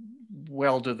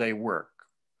well do they work?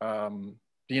 The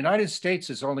United States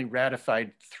has only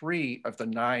ratified 3 of the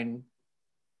 9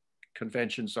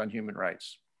 conventions on human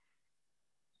rights.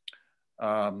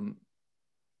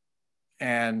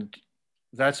 And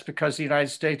that's because the United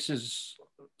States has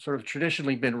sort of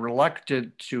traditionally been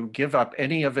reluctant to give up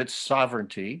any of its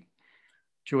sovereignty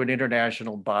to an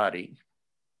international body.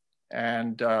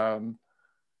 And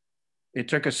it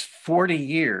took us 40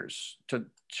 years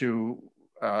to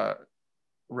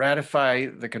ratify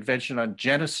the Convention on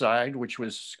Genocide, which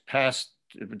was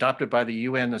adopted by the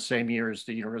UN the same year as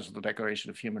the Universal Declaration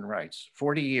of Human Rights.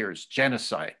 40 years,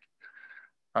 genocide.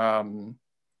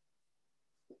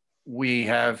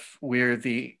 We're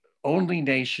the only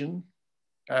nation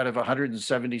out of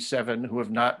 177 who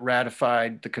have not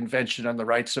ratified the Convention on the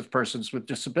Rights of Persons with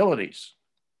Disabilities.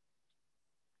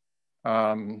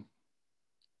 Now,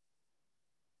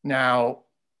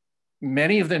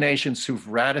 many of the nations who've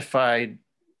ratified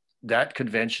that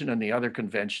convention and the other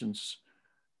conventions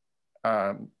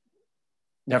have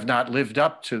not lived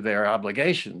up to their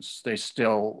obligations. They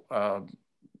still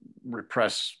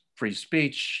repress free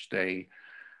speech. They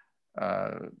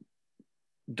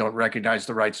don't recognize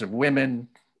the rights of women.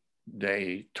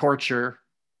 They torture.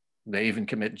 They even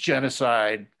commit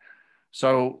genocide.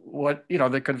 So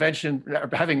the convention,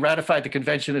 having ratified the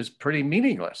convention, is pretty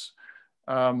meaningless.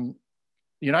 The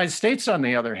United States, on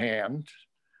the other hand,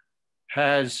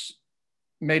 has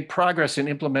made progress in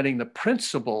implementing the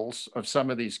principles of some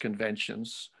of these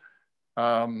conventions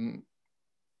while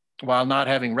not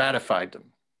having ratified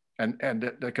them.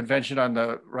 And the Convention on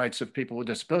the Rights of People with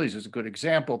Disabilities is a good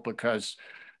example, because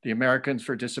the Americans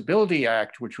for Disability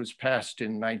Act, which was passed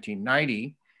in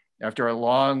 1990, after a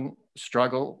long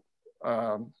struggle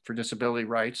for disability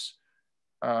rights,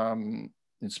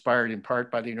 inspired in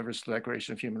part by the Universal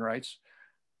Declaration of Human Rights,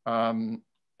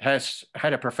 has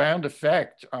had a profound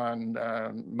effect on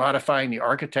modifying the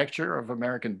architecture of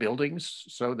American buildings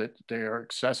so that they are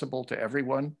accessible to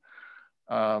everyone,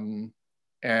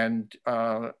 and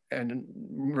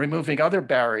removing other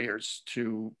barriers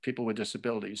to people with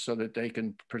disabilities so that they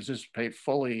can participate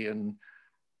fully in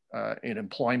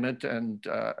employment and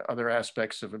other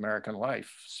aspects of American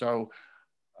life. So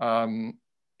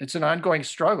it's an ongoing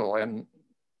struggle, and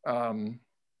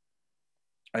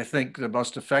I think the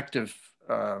most effective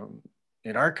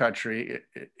in our country,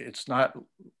 it's not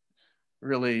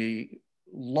really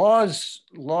laws.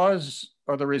 Laws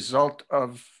are the result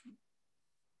of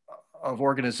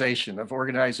organization, of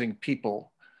organizing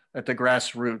people at the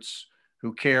grassroots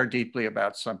who care deeply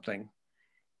about something.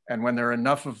 And when there are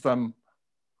enough of them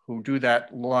who do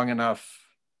that long enough,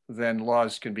 then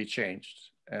laws can be changed.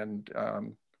 And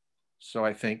so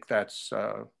I think that's,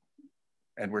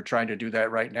 and we're trying to do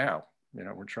that right now.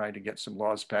 We're trying to get some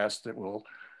laws passed that will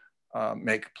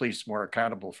make police more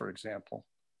accountable, for example.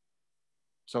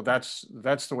 So that's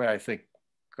the way I think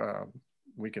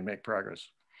we can make progress.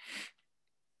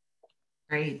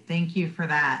 Great, thank you for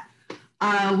that.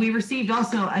 We received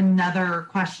also another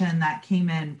question that came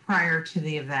in prior to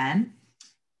the event.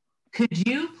 Could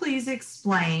you please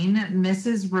explain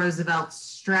Mrs. Roosevelt's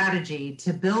strategy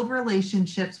to build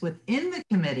relationships within the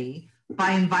committee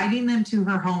by inviting them to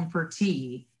her home for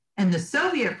tea, and the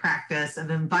Soviet practice of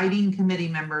inviting committee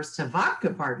members to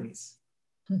vodka parties?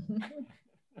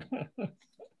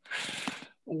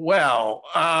 Well,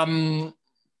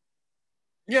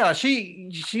 yeah,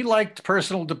 she liked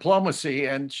personal diplomacy,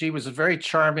 and she was a very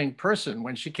charming person.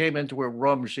 When she came into her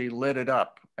room, she lit it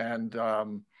up, and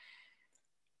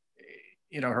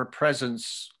her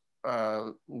presence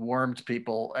warmed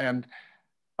people. And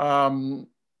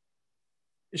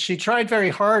she tried very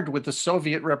hard with the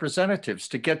Soviet representatives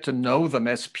to get to know them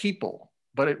as people,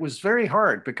 but it was very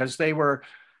hard because they were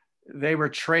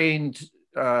trained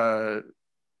not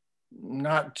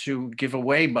to give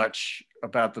away much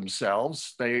about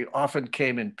themselves. They often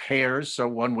came in pairs, so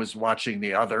one was watching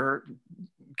the other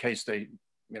in case they,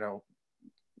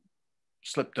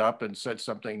 slipped up and said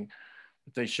something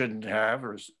that they shouldn't have,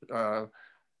 or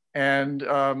in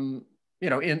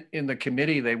the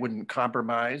committee, they wouldn't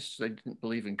compromise. They didn't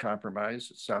believe in compromise.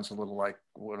 It sounds a little like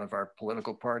one of our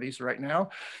political parties right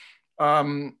now.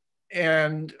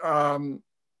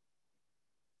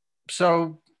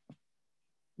 So,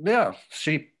 yeah,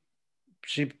 she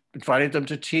invited them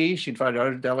to tea. She invited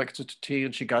other delegates to tea,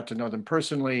 and she got to know them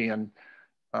personally. And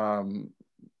it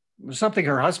was something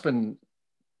her husband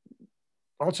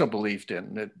also believed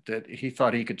in, that he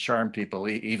thought he could charm people,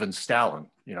 even Stalin,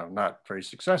 not very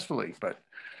successfully, but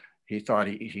he thought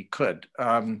he could.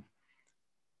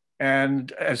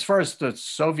 And as far as the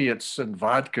Soviets and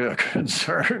vodka are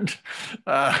concerned,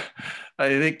 I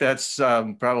think that's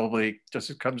probably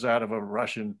just comes out of a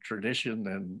Russian tradition,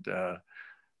 and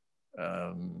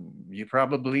you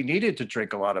probably needed to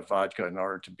drink a lot of vodka in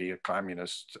order to be a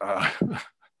communist. I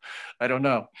don't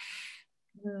know.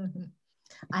 Mm-hmm.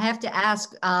 I have to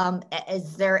ask,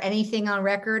 is there anything on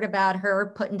record about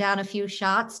her putting down a few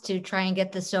shots to try and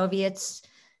get the Soviets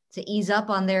to ease up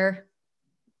on their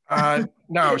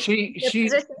no, she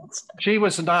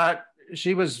was not.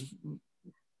 She was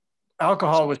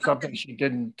alcohol was something she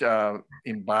didn't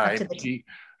imbibe.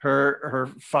 Her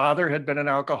father had been an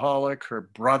alcoholic. Her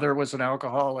brother was an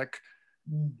alcoholic.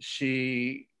 Mm.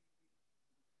 She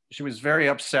was very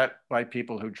upset by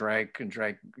people who drank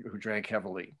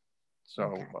heavily. So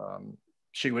okay.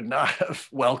 She would not have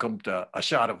welcomed a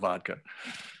shot of vodka.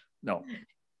 No.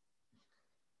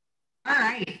 All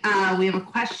right, we have a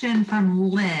question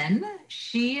from Lynn.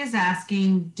 She is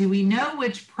asking, do we know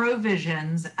which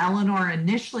provisions Eleanor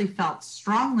initially felt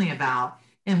strongly about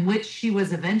and which she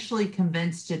was eventually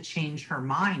convinced to change her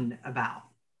mind about?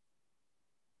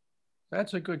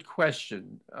 That's a good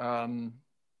question.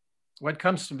 What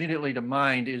comes immediately to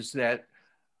mind is that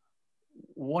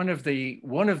one of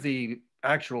the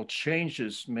actual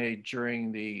changes made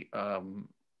during the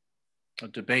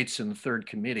debates in the third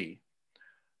committee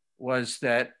was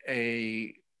that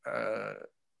a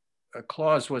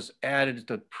clause was added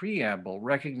to the preamble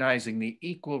recognizing the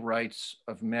equal rights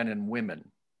of men and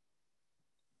women.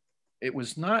 It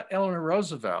was not Eleanor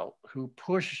Roosevelt who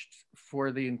pushed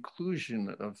for the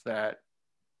inclusion of that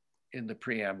in the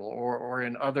preamble or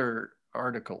in other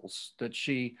articles.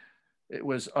 It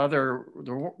was there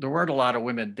weren't a lot of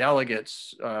women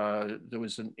delegates. There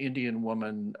was an Indian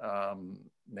woman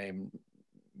named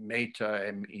Mehta,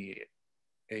 M-E-H-T-A,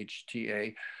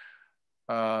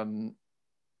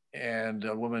 and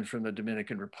a woman from the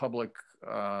Dominican Republic.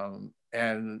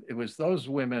 And it was those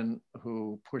women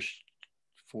who pushed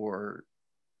for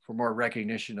more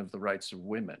recognition of the rights of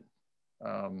women.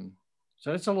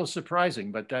 So that's a little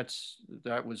surprising, but that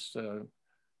was the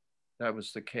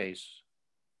case.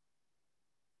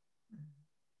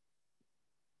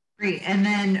 Great. And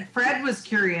then Fred was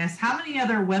curious, how many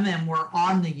other women were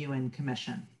on the UN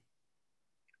Commission?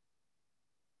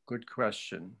 Good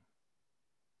question.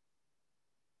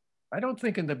 I don't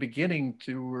think in the beginning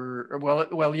there were,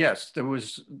 well, yes, there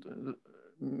was,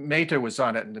 Mehta was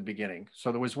on it in the beginning.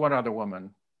 So there was one other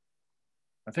woman.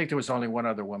 I think there was only one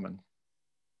other woman.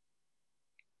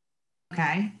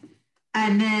 Okay.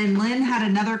 And then Lynn had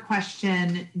another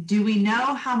question. Do we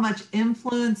know how much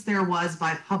influence there was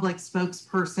by public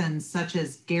spokespersons such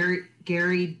as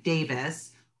Gary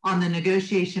Davis on the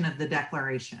negotiation of the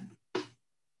declaration?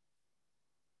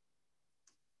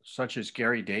 Such as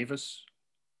Gary Davis?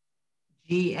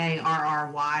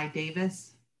 Garry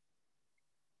Davis.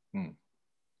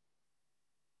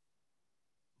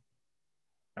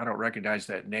 I don't recognize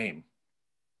that name.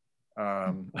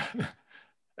 A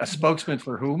spokesman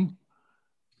for whom?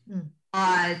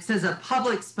 It says a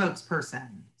public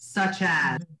spokesperson, such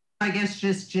as, I guess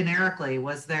just generically,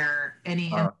 was there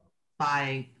any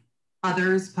by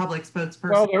others, public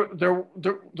spokespersons? Well,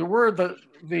 there were the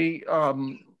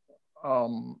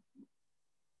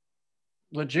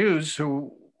Jews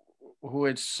who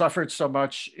had suffered so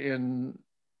much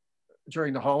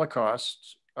during the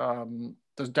Holocaust.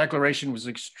 The declaration was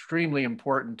extremely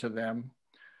important to them,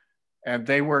 and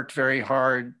they worked very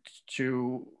hard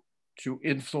to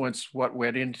influence what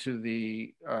went into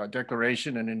the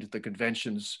declaration and into the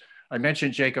conventions. I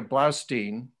mentioned Jacob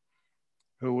Blaustein,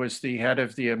 who was the head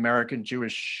of the American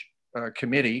Jewish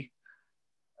Committee,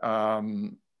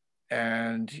 and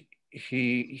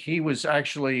he was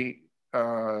actually,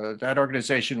 that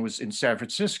organization was in San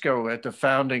Francisco at the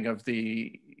founding of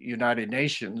the United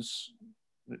Nations.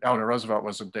 Eleanor Roosevelt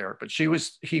wasn't there, but he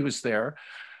was there.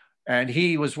 And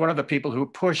he was one of the people who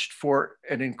pushed for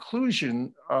an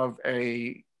inclusion of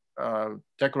a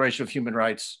Declaration of Human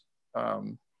Rights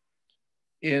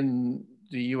in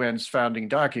the UN's founding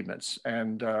documents.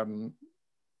 And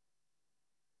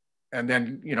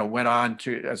then, went on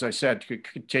to, as I said, to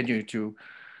continue to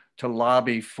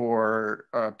lobby for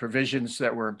provisions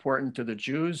that were important to the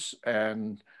Jews,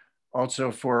 and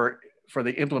also for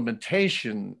the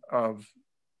implementation of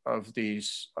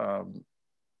these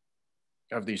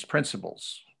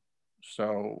principles.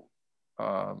 So,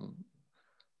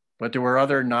 but there were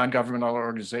other non-governmental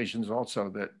organizations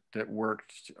also that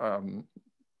worked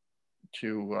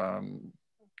to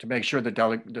make sure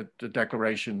the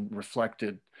declaration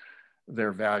reflected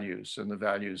their values and the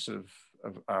values of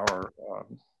our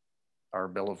our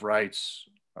Bill of Rights,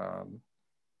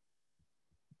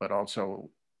 but also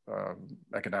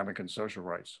economic and social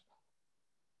rights.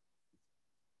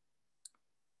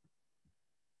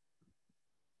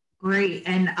 Great.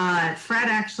 And Fred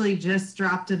actually just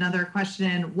dropped another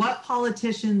question. What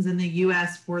politicians in the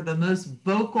US were the most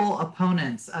vocal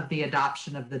opponents of the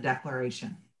adoption of the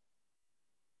Declaration?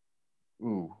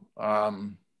 Ooh.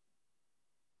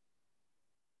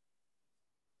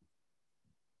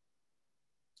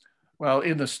 Well,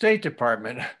 in the State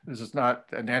Department, this is not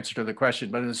an answer to the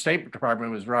question, but in the State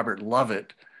Department was Robert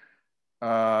Lovett,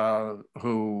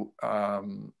 who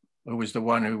was the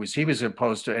one he was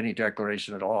opposed to any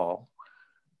declaration at all.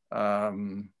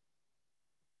 You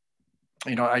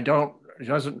know, I don't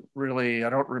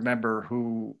remember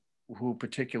who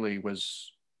particularly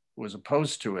was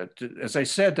opposed to it. As I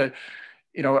said, that,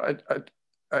 you know,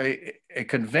 a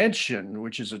convention,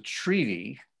 which is a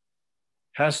treaty,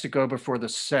 has to go before the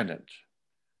Senate.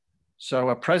 So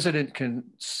a president can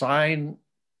sign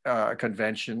a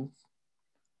convention,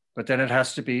 but then it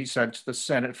has to be sent to the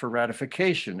Senate for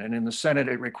ratification. And in the Senate,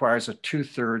 it requires a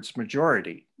 2/3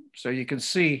 majority. So you can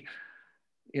see,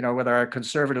 you know, with our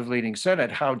conservative leading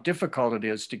Senate, how difficult it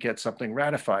is to get something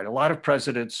ratified. A lot of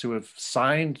presidents who have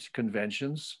signed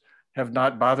conventions have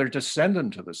not bothered to send them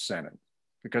to the Senate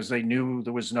because they knew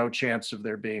there was no chance of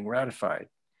their being ratified.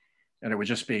 And it would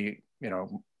just be, you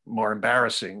know, more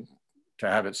embarrassing to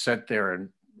have it sent there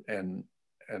and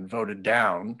voted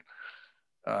down.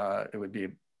 It would be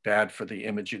bad for the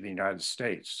image of the United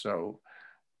States. So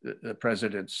the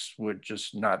presidents would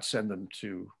just not send them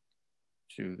to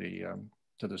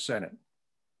the Senate.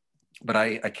 But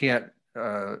I can't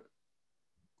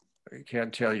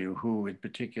tell you who in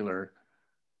particular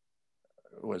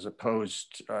was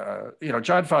opposed. You know,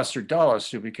 John Foster Dulles,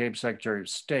 who became Secretary of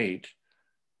State,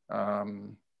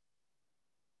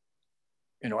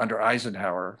 you know, under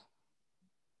Eisenhower,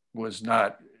 was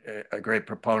not a great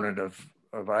proponent of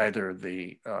either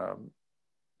the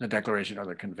Declaration or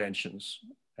the conventions.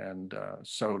 And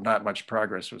so not much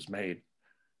progress was made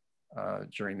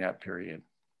during that period.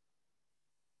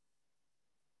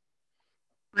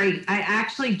 Great. I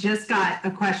actually just got a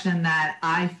question that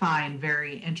I find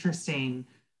very interesting.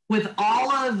 With all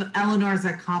of Eleanor's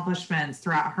accomplishments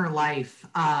throughout her life,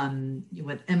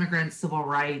 with immigrant civil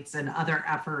rights and other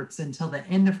efforts until the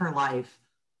end of her life,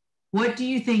 what do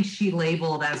you think she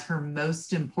labeled as her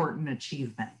most important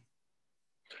achievement?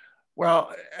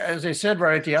 Well, as I said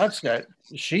right at the outset,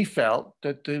 she felt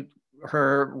that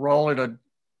her role in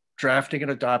drafting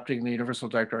and adopting the Universal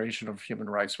Declaration of Human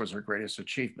Rights was her greatest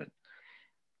achievement.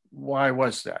 Why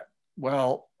was that?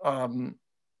 Well,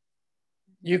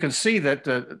 you can see that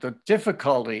the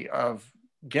difficulty of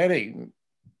getting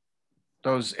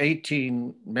those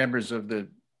 18 members of the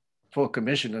full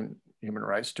Commission on Human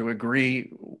Rights to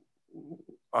agree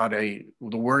on the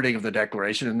wording of the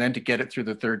Declaration, and then to get it through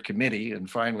the third committee and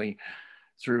finally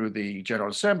through the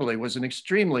General Assembly was an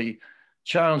extremely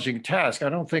challenging task. I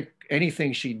don't think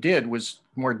anything she did was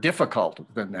more difficult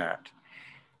than that.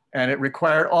 And it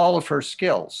required all of her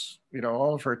skills, you know,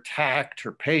 all of her tact,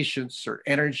 her patience, her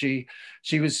energy.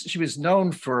 She was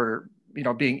known for, you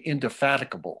know, being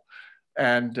indefatigable.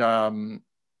 And,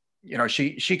 you know,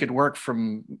 she could work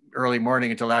from early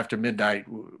morning until after midnight.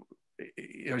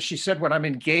 You know, she said, when I'm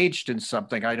engaged in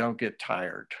something, I don't get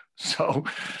tired. So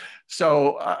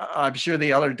I'm sure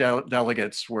the other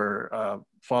delegates were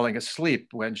falling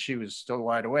asleep when she was still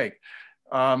wide awake.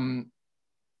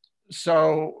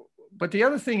 But the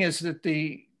other thing is that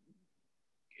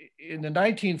in the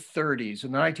 1930s,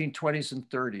 in the 1920s and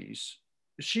 30s,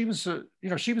 she was an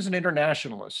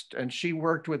internationalist, and she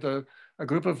worked with a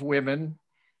group of women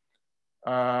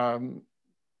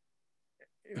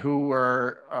who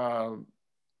were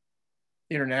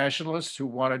internationalists who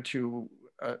wanted to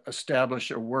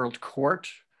establish a world court,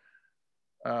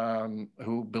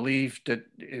 who believed that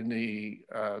in the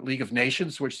League of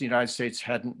Nations, which the United States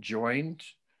hadn't joined,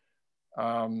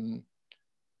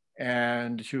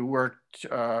 and who worked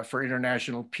for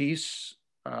international peace,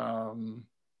 who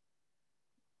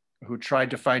tried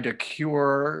to find a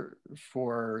cure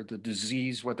for the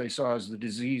disease, what they saw as the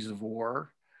disease of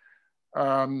war.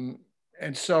 And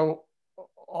so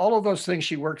all of those things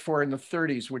she worked for in the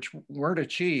 30s, which weren't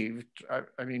achieved,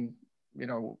 I mean, you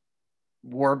know,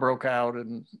 war broke out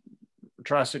and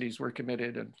atrocities were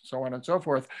committed and so on and so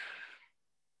forth.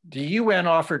 The UN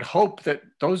offered hope that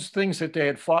those things that they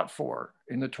had fought for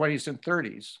in the 20s and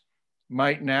 30s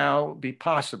might now be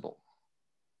possible.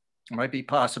 It might be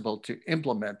possible to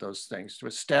implement those things, to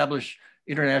establish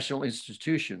international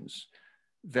institutions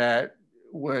that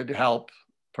would help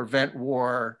prevent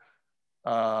war,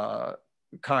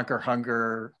 conquer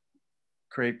hunger,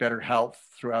 create better health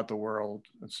throughout the world,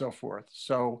 and so forth.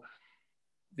 So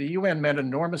the UN meant an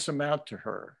enormous amount to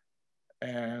her.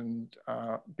 And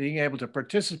being able to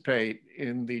participate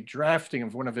in the drafting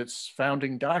of one of its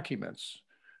founding documents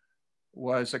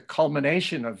was a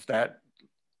culmination of that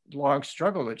long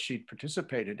struggle that she'd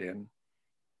participated in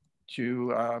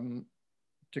to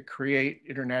create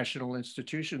international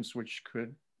institutions which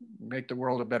could make the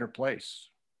world a better place.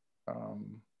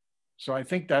 So I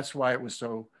think that's why it was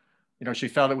so, she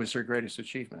felt it was her greatest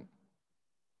achievement.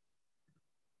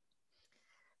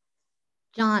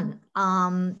 John,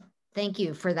 thank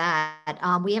you for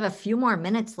that. We have a few more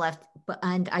minutes left,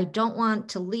 and I don't want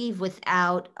to leave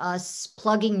without us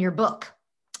plugging your book.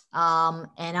 And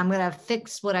I'm going to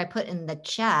fix what I put in the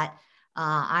chat.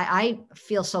 I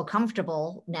feel so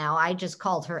comfortable now. I just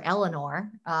called her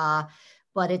Eleanor,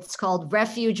 but it's called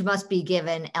Refuge Must Be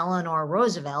Given, Eleanor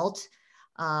Roosevelt.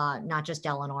 Not just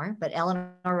Eleanor, but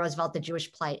Eleanor Roosevelt, the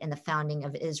Jewish Plight and the Founding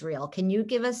of Israel. Can you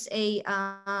give us a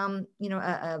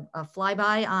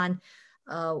flyby on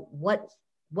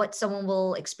what someone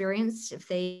will experience if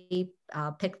they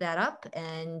pick that up,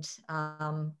 and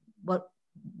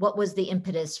what was the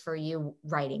impetus for you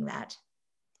writing that?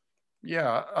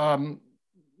 Yeah,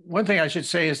 one thing I should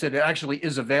say is that it actually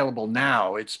is available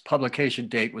now. Its publication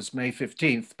date was May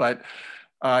 15th, but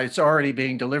it's already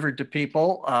being delivered to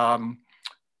people.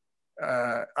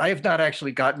 I have not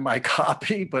actually gotten my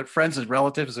copy, but friends and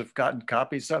relatives have gotten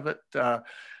copies of it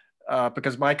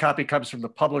because my copy comes from the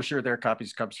publisher, their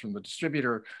copies comes from the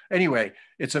distributor. Anyway,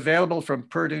 it's available from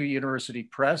Purdue University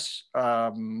Press. You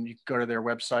can go to their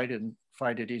website and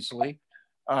find it easily.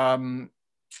 And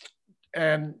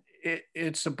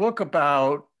it's a book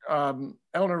about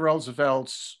Eleanor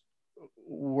Roosevelt's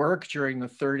work during the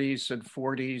 30s and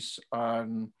 40s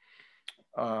on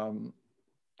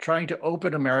trying to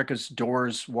open America's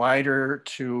doors wider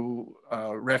to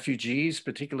refugees,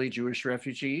 particularly Jewish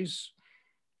refugees,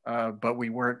 but we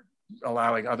weren't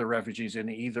allowing other refugees in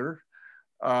either.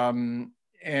 And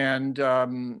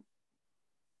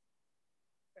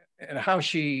how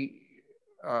she,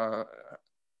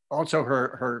 also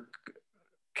her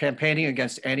campaigning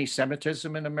against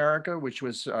anti-Semitism in America, which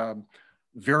was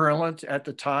virulent at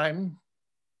the time,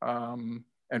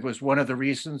 and was one of the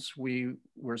reasons we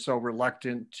were so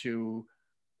reluctant to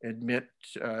admit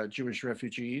Jewish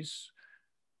refugees.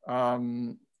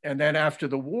 And then after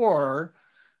the war,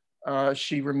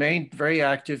 she remained very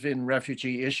active in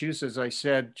refugee issues. As I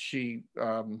said, she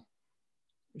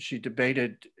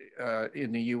debated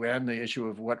in the UN the issue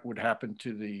of what would happen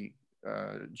to the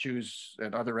Jews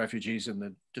and other refugees in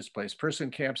the displaced person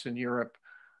camps in Europe.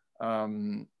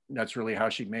 That's really how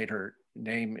she made her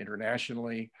name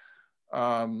internationally.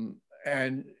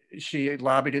 And she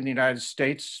lobbied in the United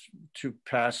States to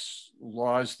pass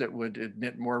laws that would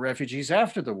admit more refugees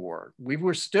after the war. We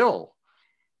were still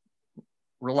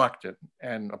reluctant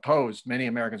and opposed. Many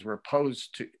Americans were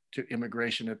opposed to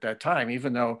immigration at that time,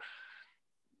 even though,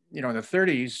 in the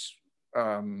 30s,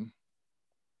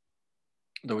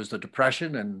 there was the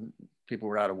Depression and people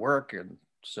were out of work. And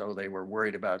so they were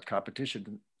worried about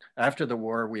competition. After the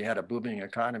war, we had a booming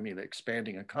economy, the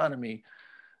expanding economy.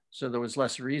 So there was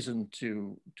less reason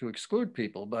to exclude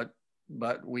people, but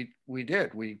we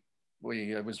did.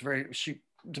 It was she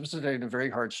participated in a very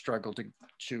hard struggle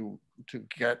to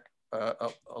get a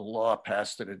law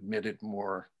passed that admitted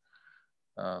more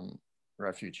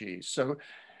refugees. So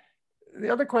the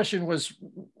other question was,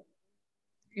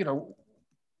 there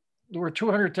were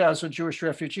 200,000 Jewish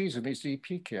refugees in these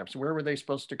EP camps. Where were they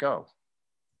supposed to go?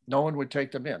 No one would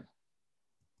take them in,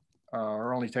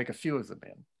 or only take a few of them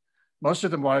in. Most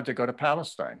of them wanted to go to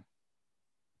Palestine.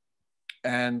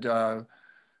 And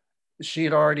she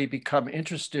had already become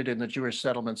interested in the Jewish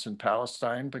settlements in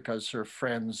Palestine because her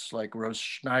friends like Rose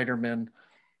Schneiderman,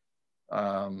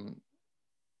 who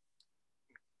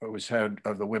was head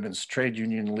of the Women's Trade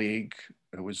Union League,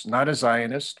 who was not a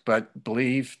Zionist, but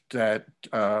believed that,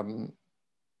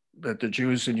 that the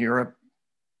Jews in Europe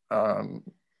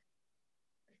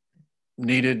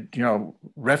needed,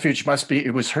 refuge must be,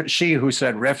 it was she who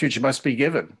said refuge must be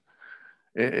given.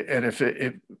 And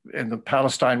and the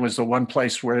Palestine was the one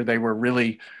place where they were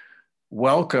really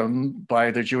welcomed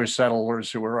by the Jewish settlers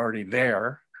who were already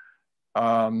there.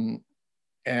 So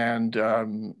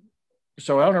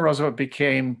Eleanor Roosevelt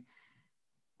became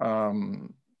a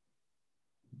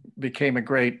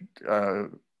great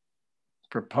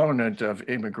proponent of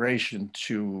immigration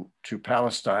to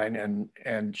Palestine,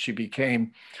 and she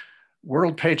became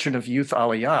World Patron of Youth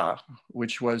Aliyah,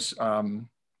 which was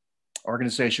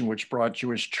organization which brought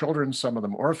Jewish children, some of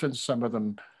them orphans, some of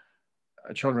them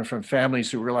children from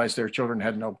families who realized their children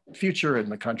had no future in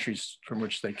the countries from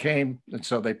which they came. And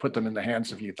so they put them in the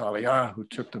hands of Youth Aliyah, who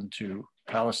took them to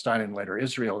Palestine and later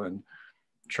Israel and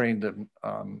trained them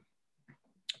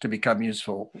to become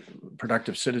useful,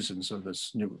 productive citizens of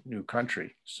this new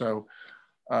country. So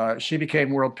she became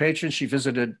world patron. She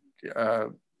visited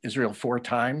Israel 4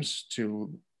 times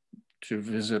to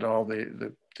visit all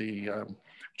the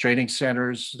training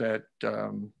centers that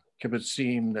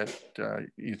kibbutzim that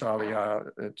Youth Aliyah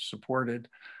had supported.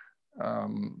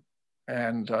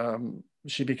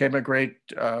 She became a great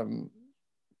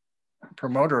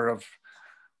promoter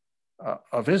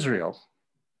of Israel.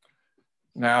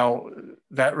 Now,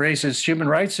 that raises human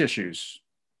rights issues.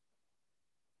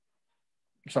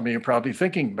 Some of you are probably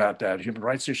thinking about that, human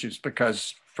rights issues,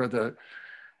 because for the,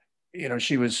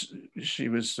 she was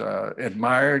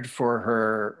admired for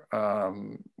her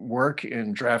work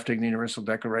in drafting the Universal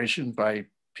Declaration by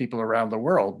people around the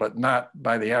world, but not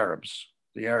by the Arabs.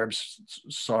 The Arabs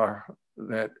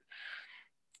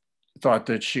thought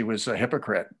that she was a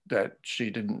hypocrite, that she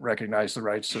didn't recognize the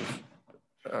rights of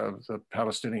the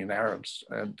Palestinian Arabs.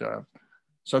 And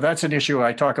so that's an issue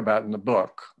I talk about in the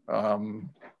book.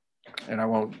 And I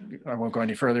won't go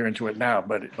any further into it now,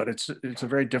 but it's a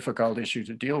very difficult issue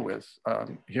to deal with.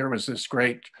 Here was this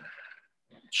great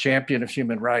champion of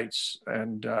human rights,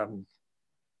 and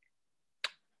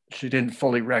she didn't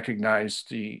fully recognize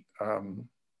the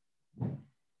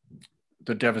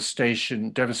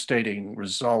devastating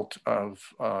result of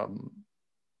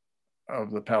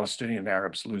the Palestinian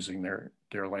Arabs losing their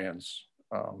lands.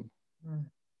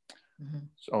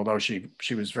 So although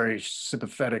she was very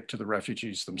sympathetic to the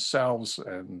refugees themselves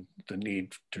and the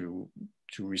need to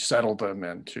resettle them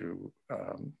and to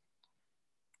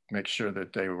make sure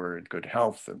that they were in good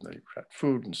health and they had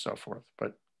food and so forth,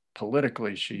 but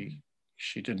politically she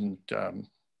didn't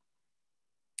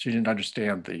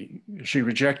understand she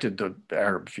rejected the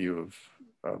Arab view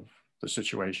of the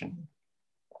situation.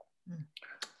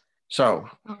 So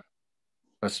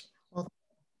let's. Well,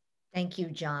 thank you,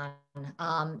 John.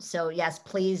 So yes,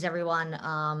 please,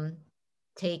 everyone,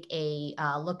 take a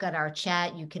look at our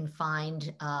chat. You can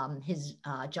find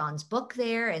John's book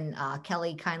there, and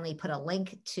Kelly kindly put a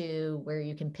link to where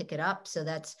you can pick it up. So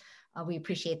that's we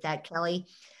appreciate that, Kelly.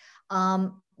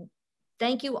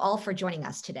 Thank you all for joining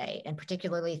us today, and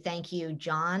particularly thank you,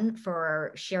 John,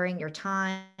 for sharing your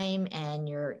time and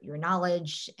your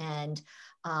knowledge and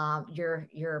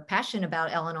your passion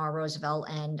about Eleanor Roosevelt.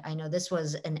 And I know this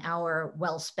was an hour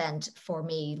well spent for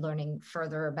me learning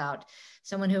further about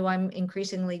someone who I'm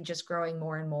increasingly just growing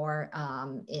more and more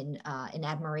in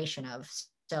admiration of.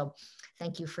 So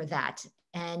thank you for that.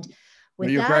 And with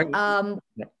you're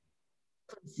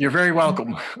very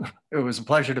welcome. It was a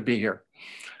pleasure to be here.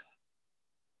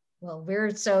 Well, we're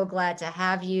so glad to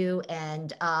have you,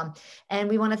 and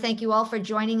we want to thank you all for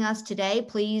joining us today.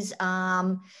 Please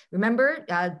remember,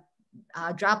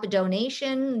 drop a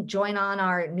donation, join on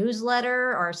our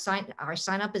newsletter. Our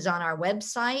sign up is on our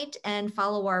website, and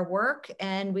follow our work.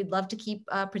 And we'd love to keep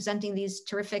presenting these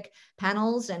terrific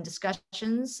panels and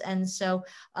discussions. And so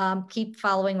keep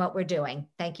following what we're doing.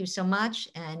 Thank you so much,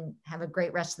 and have a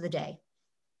great rest of the day.